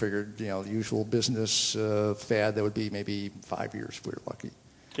 and we figured, the usual business fad that would be maybe 5 years if we were lucky.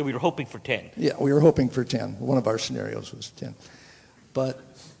 And we were hoping for 10. Yeah, we were hoping for 10. One of our scenarios was 10. But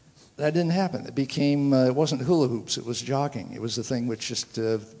that didn't happen. It became, it wasn't hula hoops, it was jogging. It was the thing which just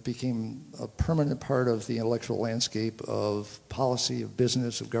became a permanent part of the intellectual landscape of policy, of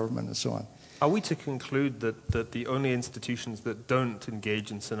business, of government, and so on. Are we to conclude that the only institutions that don't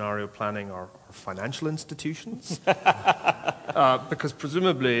engage in scenario planning are financial institutions? Because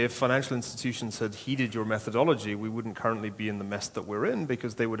presumably if financial institutions had heeded your methodology, we wouldn't currently be in the mess that we're in,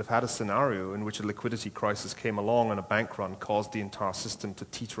 because they would have had a scenario in which a liquidity crisis came along and a bank run caused the entire system to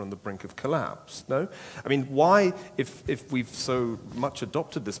teeter on the brink of collapse, no? I mean, why, if we've so much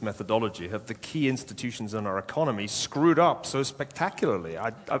adopted this methodology, have the key institutions in our economy screwed up so spectacularly?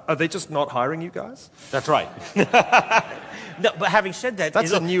 Are they just not hiring you guys? That's right. No, but having said that...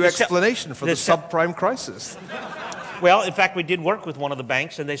 That's a new explanation for the subprime crisis. Well, in fact, we did work with one of the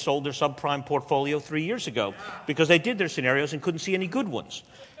banks, and they sold their subprime portfolio 3 years ago because they did their scenarios and couldn't see any good ones.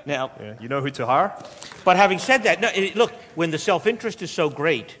 Now, yeah, you know who to hire? But having said that, look, when the self-interest is so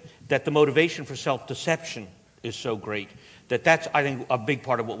great that the motivation for self-deception is so great, that's, I think, a big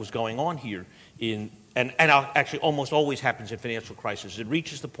part of what was going on here and actually almost always happens in financial crises. It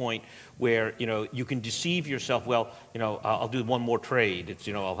reaches the point where, you can deceive yourself, I'll do one more trade.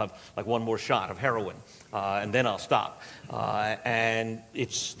 I'll have like one more shot of heroin, and then I'll stop. And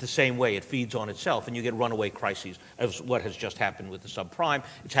it's the same way. It feeds on itself, and you get runaway crises, as what has just happened with the subprime.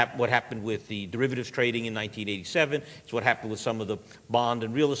 It's what happened with the derivatives trading in 1987. It's what happened with some of the bond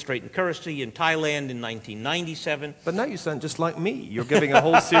and real estate and currency in Thailand in 1997. But now you sound just like me. You're giving a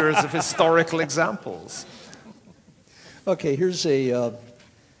whole series of historical examples. Okay, here's a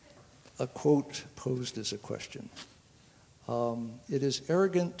quote posed as a question. It is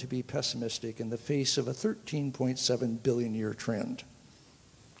arrogant to be pessimistic in the face of a 13.7 billion year trend.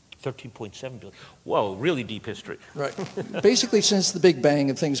 13.7 billion. Whoa, really deep history. Right. Basically, since the Big Bang,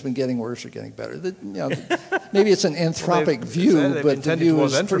 have things been getting worse or getting better? Maybe it's an anthropic view, but the view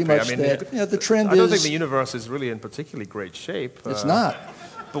is pretty much that the trend is... I don't think the universe is really in particularly great shape. It's not.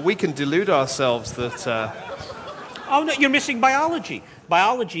 But we can delude ourselves that... Oh, no, you're missing biology.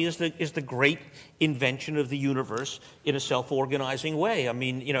 Biology is the great invention of the universe in a self-organizing way. I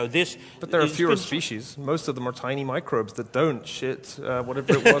mean, this... But there are fewer species. Most of them are tiny microbes that don't shit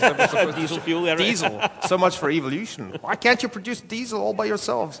whatever it was that was supposed diesel to fuel. Diesel. So much for evolution. Why can't you produce diesel all by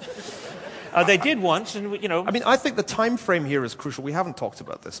yourselves? They did once, and you know. I mean, I think the time frame here is crucial. We haven't talked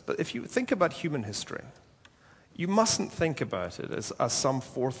about this, but if you think about human history, you mustn't think about it as some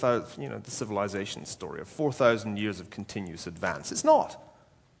 4,000, the civilization story of 4,000 years of continuous advance. It's not.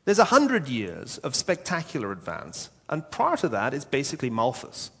 There's 100 years of spectacular advance, and prior to that, it's basically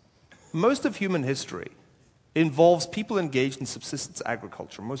Malthus. Most of human history involves people engaged in subsistence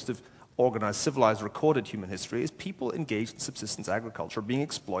agriculture. Most of organized, civilized, recorded human history is people engaged in subsistence agriculture being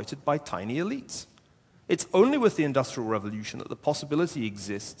exploited by tiny elites. It's only with the Industrial Revolution that the possibility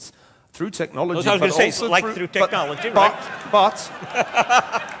exists through technology. I was going to say, like through technology, right? But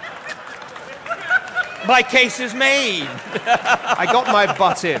my case is made. I got my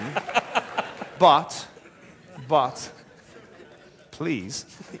butt in. But, please,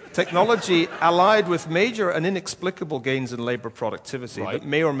 technology allied with major and inexplicable gains in labor productivity that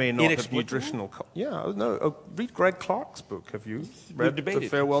may or may not have nutritional... read Greg Clark's book. Have you read The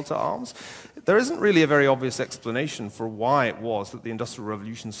Farewell to Arms? There isn't really a very obvious explanation for why it was that the Industrial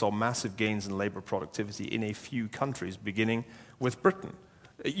Revolution saw massive gains in labor productivity in a few countries, beginning with Britain.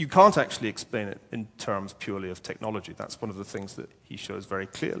 You can't actually explain it in terms purely of technology. That's one of the things that he shows very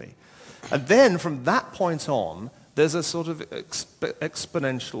clearly. And then, from that point on, there's a sort of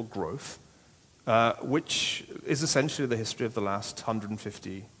exponential growth, which is essentially the history of the last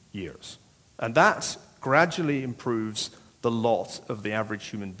 150 years. And that gradually improves the lot of the average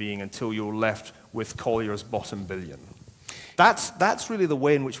human being until you're left with Collier's bottom billion. That's really the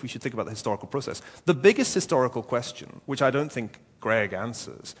way in which we should think about the historical process. The biggest historical question, which I don't think Greg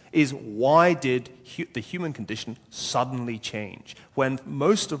answers, is why did the human condition suddenly change when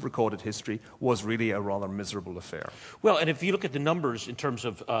most of recorded history was really a rather miserable affair? Well, and if you look at the numbers in terms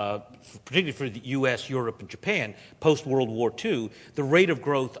of, particularly for the US, Europe, and Japan, post-World War II, the rate of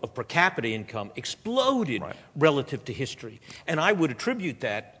growth of per capita income exploded relative to history. And I would attribute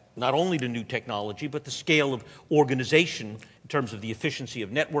that not only to new technology, but the scale of organization in terms of the efficiency of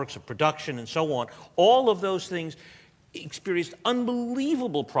networks, of production, and so on. All of those things experienced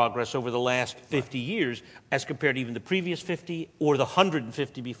unbelievable progress over the last 50 years as compared to even the previous 50 or the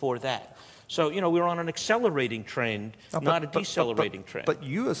 150 before that. So, we're on an accelerating trend, not a decelerating trend. But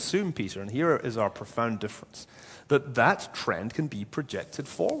you assume, Peter, and here is our profound difference, that trend can be projected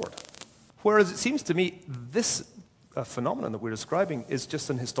forward. Whereas it seems to me this phenomenon that we're describing is just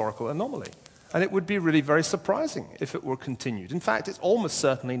an historical anomaly. And it would be really very surprising if it were continued. In fact, it's almost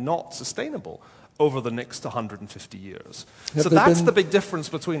certainly not sustainable over the next 150 years. So that's the big difference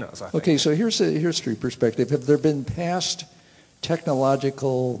between us, I think. Okay, so here's a history perspective. Have there been past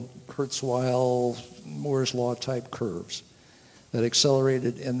technological Kurzweil, Moore's Law type curves that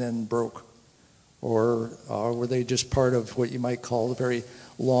accelerated and then broke? Or were they just part of what you might call the very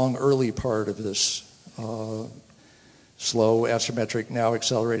long early part of this slow asymmetric, now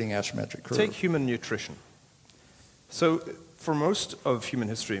accelerating asymmetric curve? Take human nutrition. So for most of human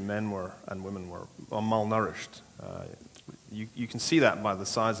history, men and women were malnourished. You can see that by the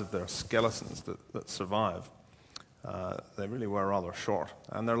size of their skeletons that survive. They really were rather short,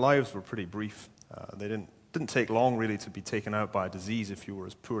 and their lives were pretty brief. They didn't take long, really, to be taken out by a disease if you were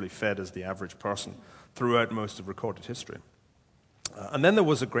as poorly fed as the average person throughout most of recorded history. And then there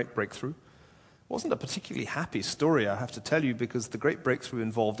was a great breakthrough. It wasn't a particularly happy story, I have to tell you, because the great breakthrough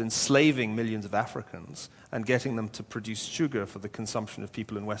involved enslaving millions of Africans and getting them to produce sugar for the consumption of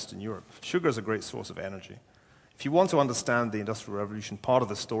people in Western Europe. Sugar is a great source of energy. If you want to understand the Industrial Revolution, part of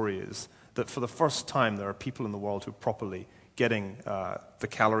the story is that for the first time there are people in the world who are properly getting the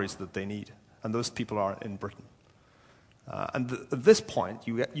calories that they need, and those people are in Britain. And at this point,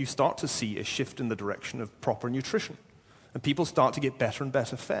 you start to see a shift in the direction of proper nutrition, and people start to get better and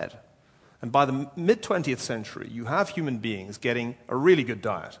better fed. And by the mid-20th century, you have human beings getting a really good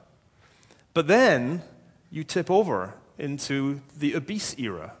diet. But then you tip over into the obese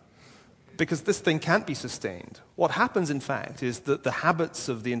era, because this thing can't be sustained. What happens, in fact, is that the habits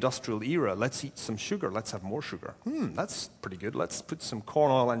of the industrial era, let's eat some sugar, let's have more sugar. That's pretty good. Let's put some corn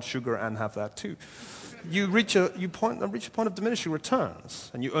oil and sugar and have that too. You reach a point of diminishing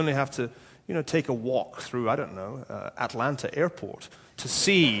returns, and you only have to, take a walk through, Atlanta Airport to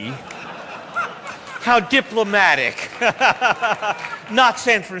see... How diplomatic. Not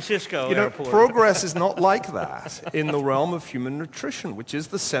San Francisco Airport. Progress is not like that in the realm of human nutrition, which is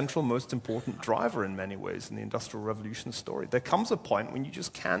the central, most important driver in many ways in the Industrial Revolution story. There comes a point when you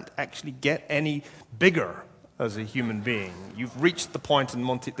just can't actually get any bigger as a human being. You've reached the point in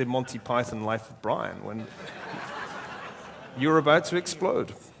the Monty Python Life of Brian when you're about to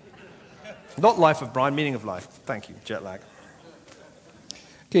explode. Not Life of Brian, Meaning of Life. Thank you, jet lag.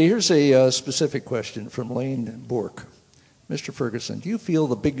 Okay, here's a specific question from Lane Bork. Mr. Ferguson, do you feel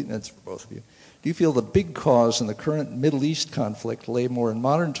that's for both of you, do you feel the big cause in the current Middle East conflict lay more in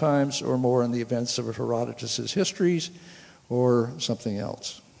modern times or more in the events of Herodotus' histories or something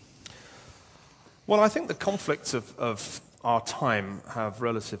else? Well, I think the conflicts of our time have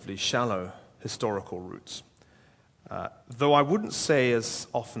relatively shallow historical roots. Though I wouldn't say, as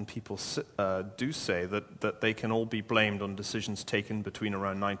often people do say, that they can all be blamed on decisions taken between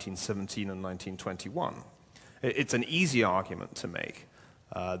around 1917 and 1921. It's an easy argument to make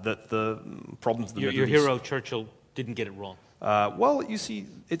that the problems of the Middle Your East... hero, Churchill, didn't get it wrong. Well, you see,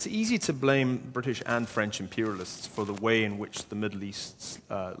 it's easy to blame British and French imperialists for the way in which the Middle East's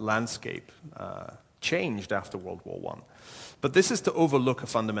landscape changed after World War I. But this is to overlook a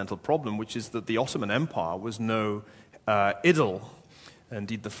fundamental problem, which is that the Ottoman Empire was no idyll.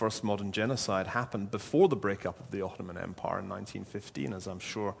 Indeed, the first modern genocide happened before the breakup of the Ottoman Empire in 1915, as I'm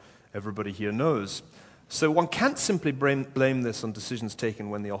sure everybody here knows. So one can't simply blame this on decisions taken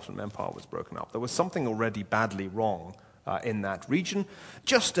when the Ottoman Empire was broken up. There was something already badly wrong in that region,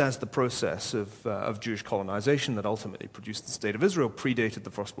 just as the process of Jewish colonization that ultimately produced the State of Israel predated the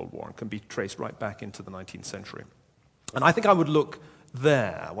First World War and can be traced right back into the 19th century. And I think I would look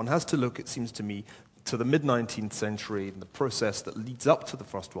there. One has to look, it seems to me, to the mid-19th century and the process that leads up to the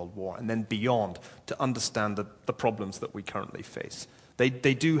First World War and then beyond to understand the problems that we currently face. They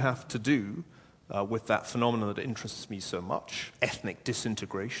do have to do with that phenomenon that interests me so much, ethnic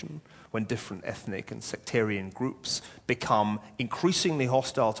disintegration, when different ethnic and sectarian groups become increasingly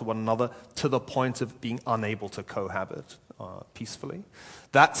hostile to one another to the point of being unable to cohabit peacefully.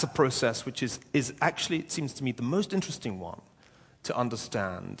 That's a process which is actually, it seems to me, the most interesting one to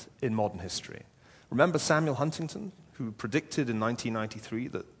understand in modern history. Remember Samuel Huntington, who predicted in 1993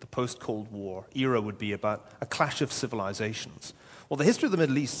 that the post-Cold War era would be about a clash of civilizations. Well, the history of the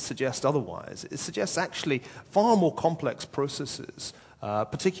Middle East suggests otherwise. It suggests actually far more complex processes,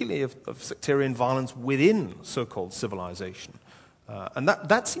 particularly of sectarian violence within so-called civilization. And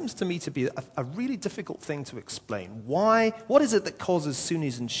that seems to me to be a really difficult thing to explain. What is it that causes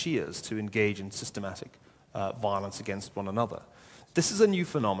Sunnis and Shias to engage in systematic violence against one another? This is a new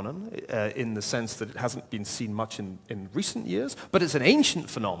phenomenon in the sense that it hasn't been seen much in recent years, but it's an ancient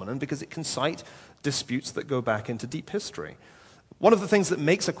phenomenon because it can cite disputes that go back into deep history. One of the things that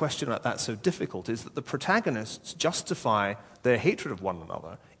makes a question like that so difficult is that the protagonists justify their hatred of one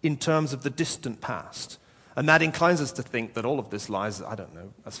another in terms of the distant past. And that inclines us to think that all of this lies, I don't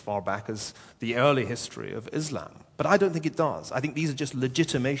know, as far back as the early history of Islam. But I don't think it does. I think these are just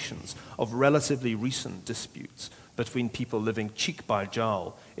legitimations of relatively recent disputes between people living cheek by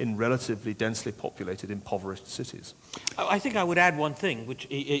jowl in relatively densely populated, impoverished cities. I think I would add one thing, which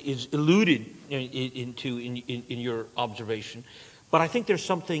is alluded into in your observation, but I think there's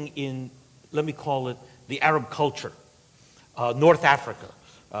something in, let me call it, the Arab culture, North Africa,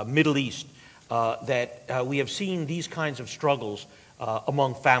 Middle East, that we have seen these kinds of struggles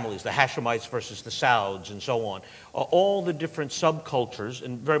among families, the Hashemites versus the Sauds and so on, all the different subcultures,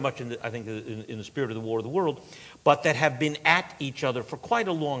 and very much, I think, in the spirit of the War of the World, but that have been at each other for quite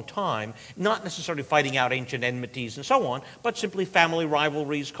a long time, not necessarily fighting out ancient enmities and so on, but simply family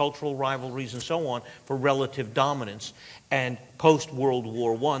rivalries, cultural rivalries, and so on for relative dominance. And post-World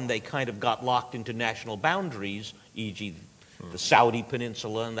War I, they kind of got locked into national boundaries, e.g. the Saudi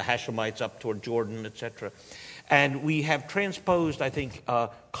peninsula and the Hashemites up toward Jordan, etc. And we have transposed, I think,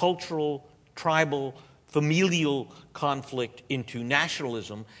 cultural, tribal, familial conflict into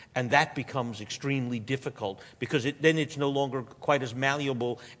nationalism, and that becomes extremely difficult because then it's no longer quite as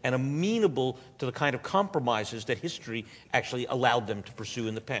malleable and amenable to the kind of compromises that history actually allowed them to pursue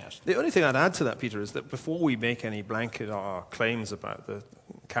in the past. The only thing I'd add to that, Peter, is that before we make any blanket claims about the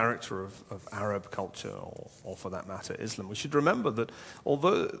character of Arab culture, or for that matter, Islam, we should remember that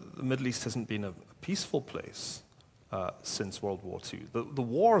although the Middle East hasn't been a peaceful place since World War II, the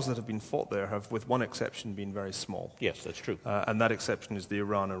wars that have been fought there have, with one exception, been very small. Yes, that's true. And that exception is the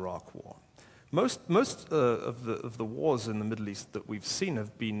Iran-Iraq War. Most of the wars in the Middle East that we've seen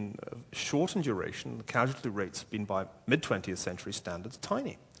have been short in duration. The casualty rates have been, by mid-20th century standards,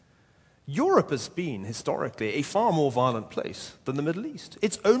 tiny. Europe has been, historically, a far more violent place than the Middle East.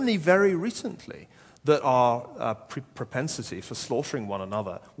 It's only very recently that our propensity for slaughtering one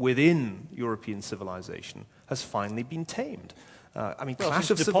another within European civilization has finally been tamed. Clash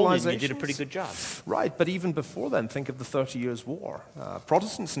of civilizations. You did a pretty good job. Right, but even before then, think of the 30 Years' War.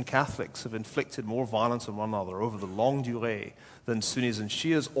 Protestants and Catholics have inflicted more violence on one another over the longue durée than Sunnis and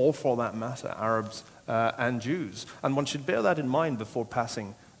Shias, or for that matter, Arabs and Jews. And one should bear that in mind before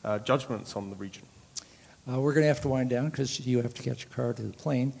passing judgments on the region. We're going to have to wind down because you have to catch a car to the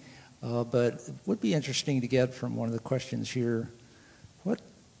plane. But it would be interesting to get from one of the questions here, what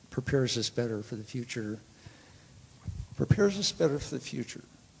prepares us better for the future? Prepares us better for the future,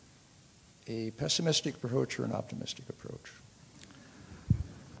 a pessimistic approach or an optimistic approach?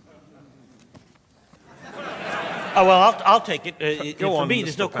 Well, I'll take it. Go for on, me, Mr.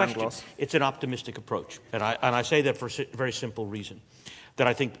 there's no question. Pangloss. It's an optimistic approach, and I say that for a very simple reason. That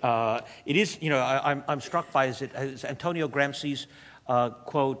I think it is. I'm struck by is Antonio Gramsci's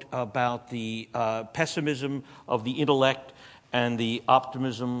quote about the pessimism of the intellect and the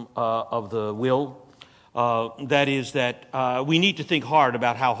optimism of the will. That is that we need to think hard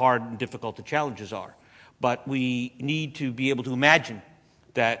about how hard and difficult the challenges are, but we need to be able to imagine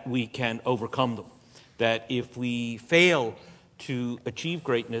that we can overcome them. That if we fail to achieve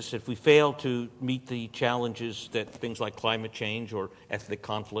greatness, if we fail to meet the challenges that things like climate change or ethnic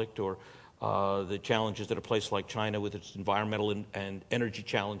conflict or the challenges that a place like China with its environmental and energy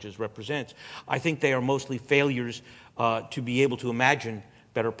challenges represents, I think they are mostly failures to be able to imagine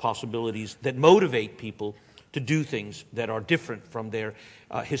better possibilities that motivate people to do things that are different from their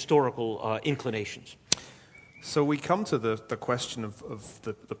historical inclinations. So we come to the question of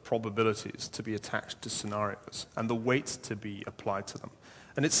the probabilities to be attached to scenarios and the weights to be applied to them.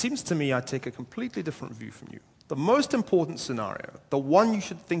 And it seems to me I take a completely different view from you. The most important scenario, the one you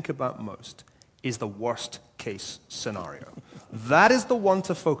should think about most, is the worst case scenario. That is the one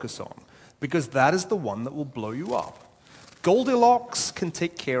to focus on, because that is the one that will blow you up. Goldilocks can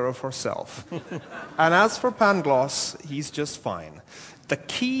take care of herself. And as for Pangloss, he's just fine. The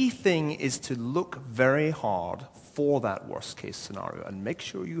key thing is to look very hard for that worst-case scenario and make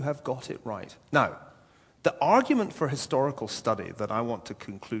sure you have got it right. Now, the argument for historical study that I want to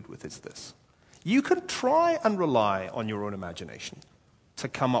conclude with is this. You can try and rely on your own imagination to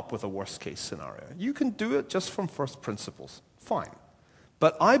come up with a worst-case scenario. You can do it just from first principles. Fine.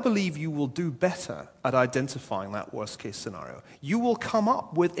 But I believe you will do better at identifying that worst-case scenario. You will come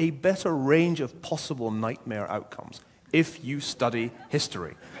up with a better range of possible nightmare outcomes if you study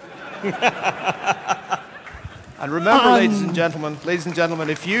history. And remember, ladies and gentlemen,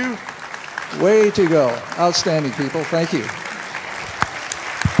 if you... Way to go. Outstanding, people. Thank you.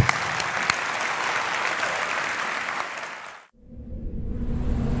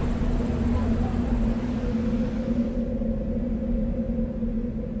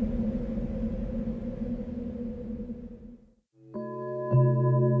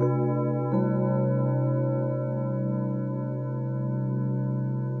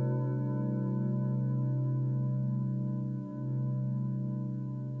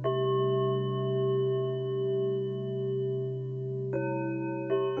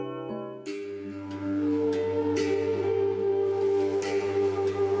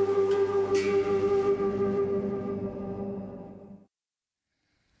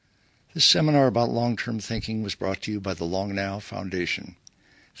 This seminar about long-term thinking was brought to you by the Long Now Foundation.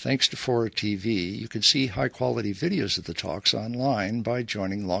 Thanks to Fora TV, you can see high-quality videos of the talks online by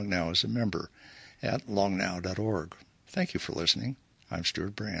joining Long Now as a member at longnow.org. Thank you for listening. I'm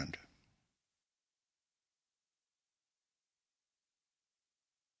Stuart Brand.